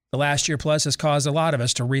 the last year plus has caused a lot of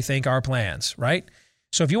us to rethink our plans, right?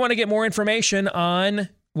 So if you want to get more information on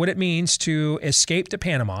what it means to escape to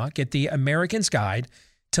Panama, get the American's Guide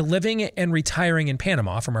to Living and Retiring in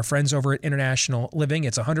Panama from our friends over at International Living.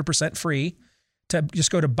 It's 100% free.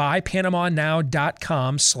 Just go to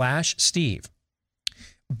buypanamanow.com/Steve.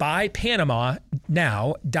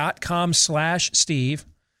 buypanamanow.com/Steve.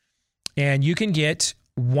 And you can get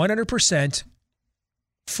 100%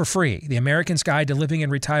 for free, the American's Guide to Living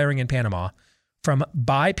and Retiring in Panama from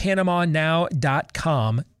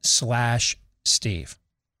buypanamanow.com/Steve.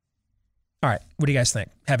 All right, what do you guys think?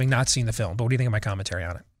 Having not seen the film, but what do you think of my commentary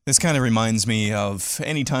on it? This kind of reminds me of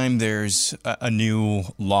anytime there's a new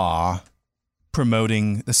law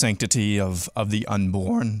promoting the sanctity of the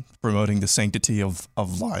unborn, promoting the sanctity of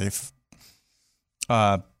life.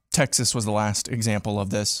 Texas was the last example of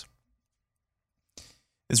this.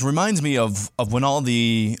 This reminds me of when all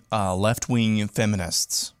the left-wing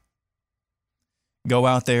feminists go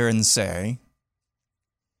out there and say,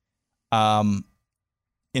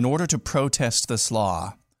 in order to protest this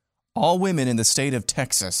law, all women in the state of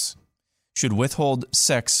Texas should withhold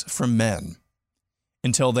sex from men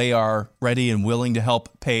until they are ready and willing to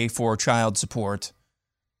help pay for child support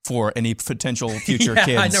for any potential future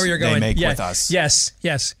kids I know where you're going. they make with us. Yes.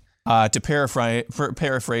 To paraphrase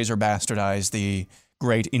or bastardize the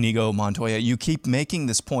great Inigo Montoya, you keep making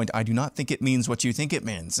this point. I do not think it means what you think it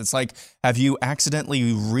means. It's like, have you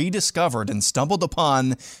accidentally rediscovered and stumbled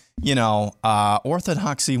upon,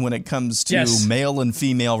 orthodoxy when it comes to male and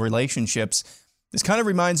female relationships? This kind of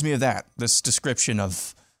reminds me of that, this description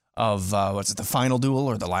of what's it, the final duel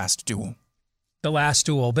or the last duel? The last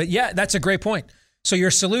duel. But yeah, that's a great point. So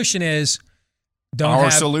your solution is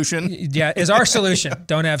solution? Yeah, is our solution.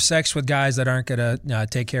 Don't have sex with guys that aren't going to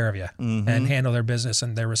take care of you and handle their business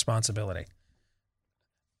and their responsibility.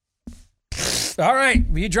 All right.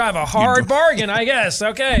 You drive a hard bargain, I guess.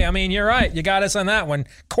 Okay. I mean, you're right. You got us on that one.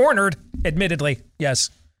 Cornered, admittedly. Yes.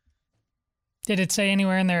 Did it say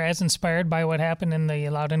anywhere in there as inspired by what happened in the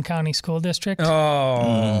Loudoun County School District?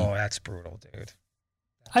 Oh, that's brutal, dude.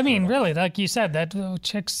 I mean, really, like you said, that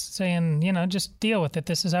chick's saying, just deal with it.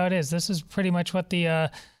 This is how it is. This is pretty much what the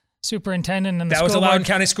superintendent and the that was the Loudoun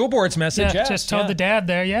County School Board's message. Yeah, just told the dad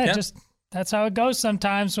there. Just that's how it goes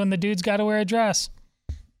sometimes when the dude's got to wear a dress.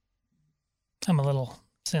 I'm a little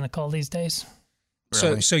cynical these days.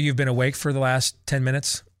 Really? So you've been awake for the last 10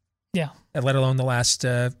 minutes? Yeah. Let alone the last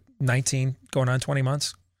 19, going on 20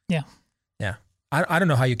 months? Yeah. Yeah. I don't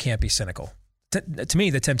know how you can't be cynical. To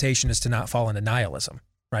me, the temptation is to not fall into nihilism,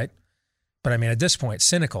 right? But I mean, at this point,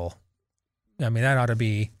 cynical, I mean, that ought to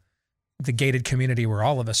be the gated community where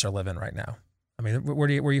all of us are living right now. I mean, where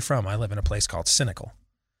are you from? I live in a place called Cynical.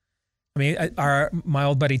 I mean, my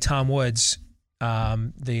old buddy Tom Woods,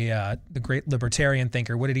 the great libertarian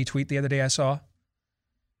thinker, what did he tweet the other day I saw?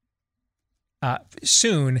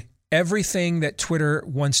 Soon, everything that Twitter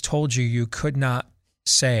once told you could not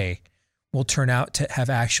say will turn out to have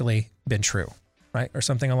actually been true, right? Or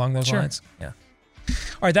something along those lines. Yeah. All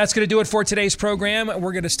right, that's going to do it for today's program.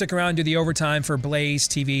 We're going to stick around and do the overtime for Blaze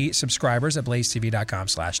TV subscribers at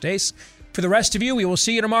blazetv.com/Deace. For the rest of you, we will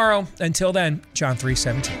see you tomorrow. Until then, John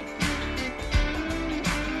 3:17.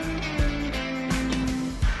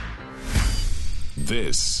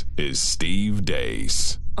 This is Steve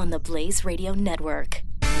Deace on the Blaze Radio Network.